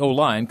worry about the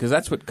O-line because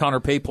that's what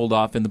Connor Pay pulled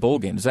off in the bowl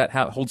game. Does that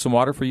hold some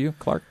water for you,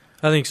 Clark?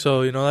 I think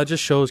so. That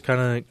just shows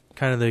kind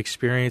of the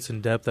experience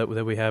and depth that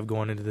we have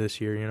going into this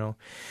year,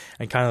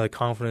 and kind of the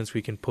confidence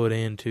we can put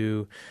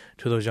into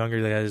those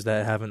younger guys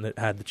that haven't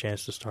had the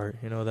chance to start.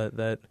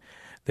 That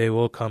they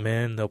will come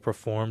in, they'll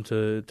perform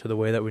to the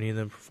way that we need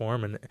them to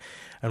perform,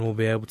 and we'll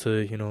be able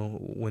to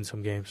win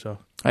some games. So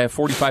I have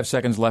 45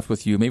 seconds left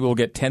with you. Maybe we'll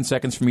get 10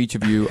 seconds from each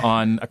of you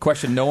on a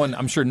question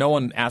I'm sure no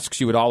one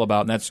asks you at all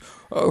about, and that's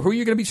who are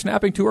you going to be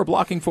snapping to or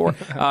blocking for?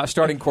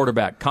 Starting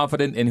quarterback.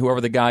 Confident in whoever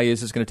the guy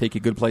is going to take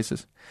you good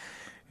places.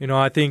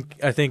 I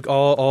think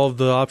all of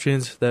the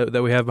options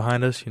that we have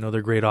behind us,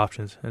 they're great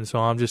options, and so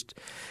I'm just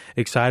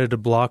excited to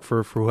block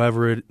for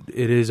whoever it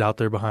is out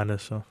there behind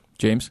us. So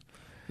James.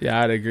 Yeah,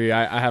 I'd agree.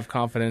 I have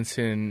confidence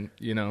in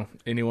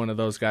any one of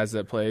those guys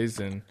that plays,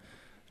 and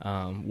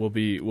we'll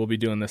be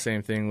doing the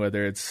same thing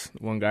whether it's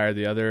one guy or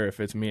the other.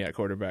 If it's me at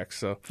quarterback,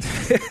 so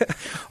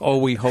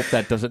we hope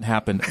that doesn't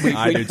happen.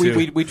 I do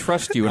too. We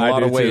trust you in a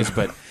lot of ways,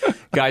 but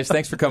guys,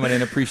 thanks for coming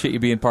in. Appreciate you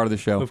being part of the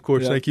show. Of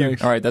course, thank you.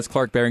 Thanks. All right, that's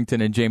Clark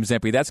Barrington and James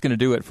Empey. That's going to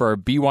do it for our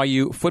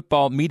BYU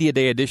Football Media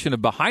Day edition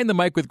of Behind the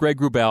Mic with Greg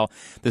Wrubell,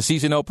 the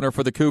season opener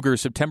for the Cougars,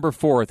 September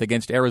 4th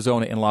against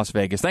Arizona in Las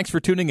Vegas. Thanks for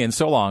tuning in.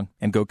 So long,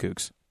 and go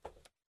Cougs.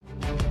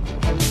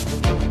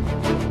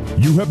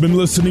 You have been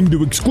listening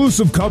to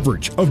exclusive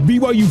coverage of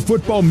BYU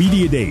Football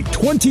Media Day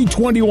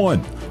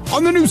 2021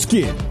 on the new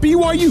skin,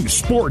 BYU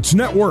Sports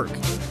Network.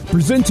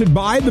 Presented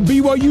by the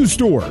BYU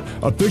Store,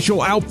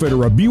 official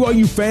outfitter of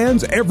BYU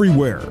fans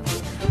everywhere.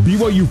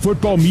 BYU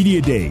Football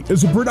Media Day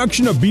is a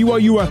production of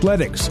BYU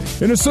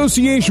Athletics in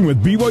association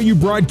with BYU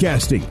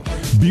Broadcasting.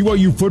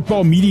 BYU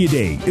Football Media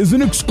Day is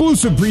an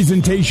exclusive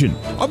presentation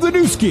of the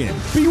new skin,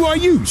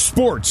 BYU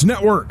Sports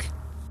Network.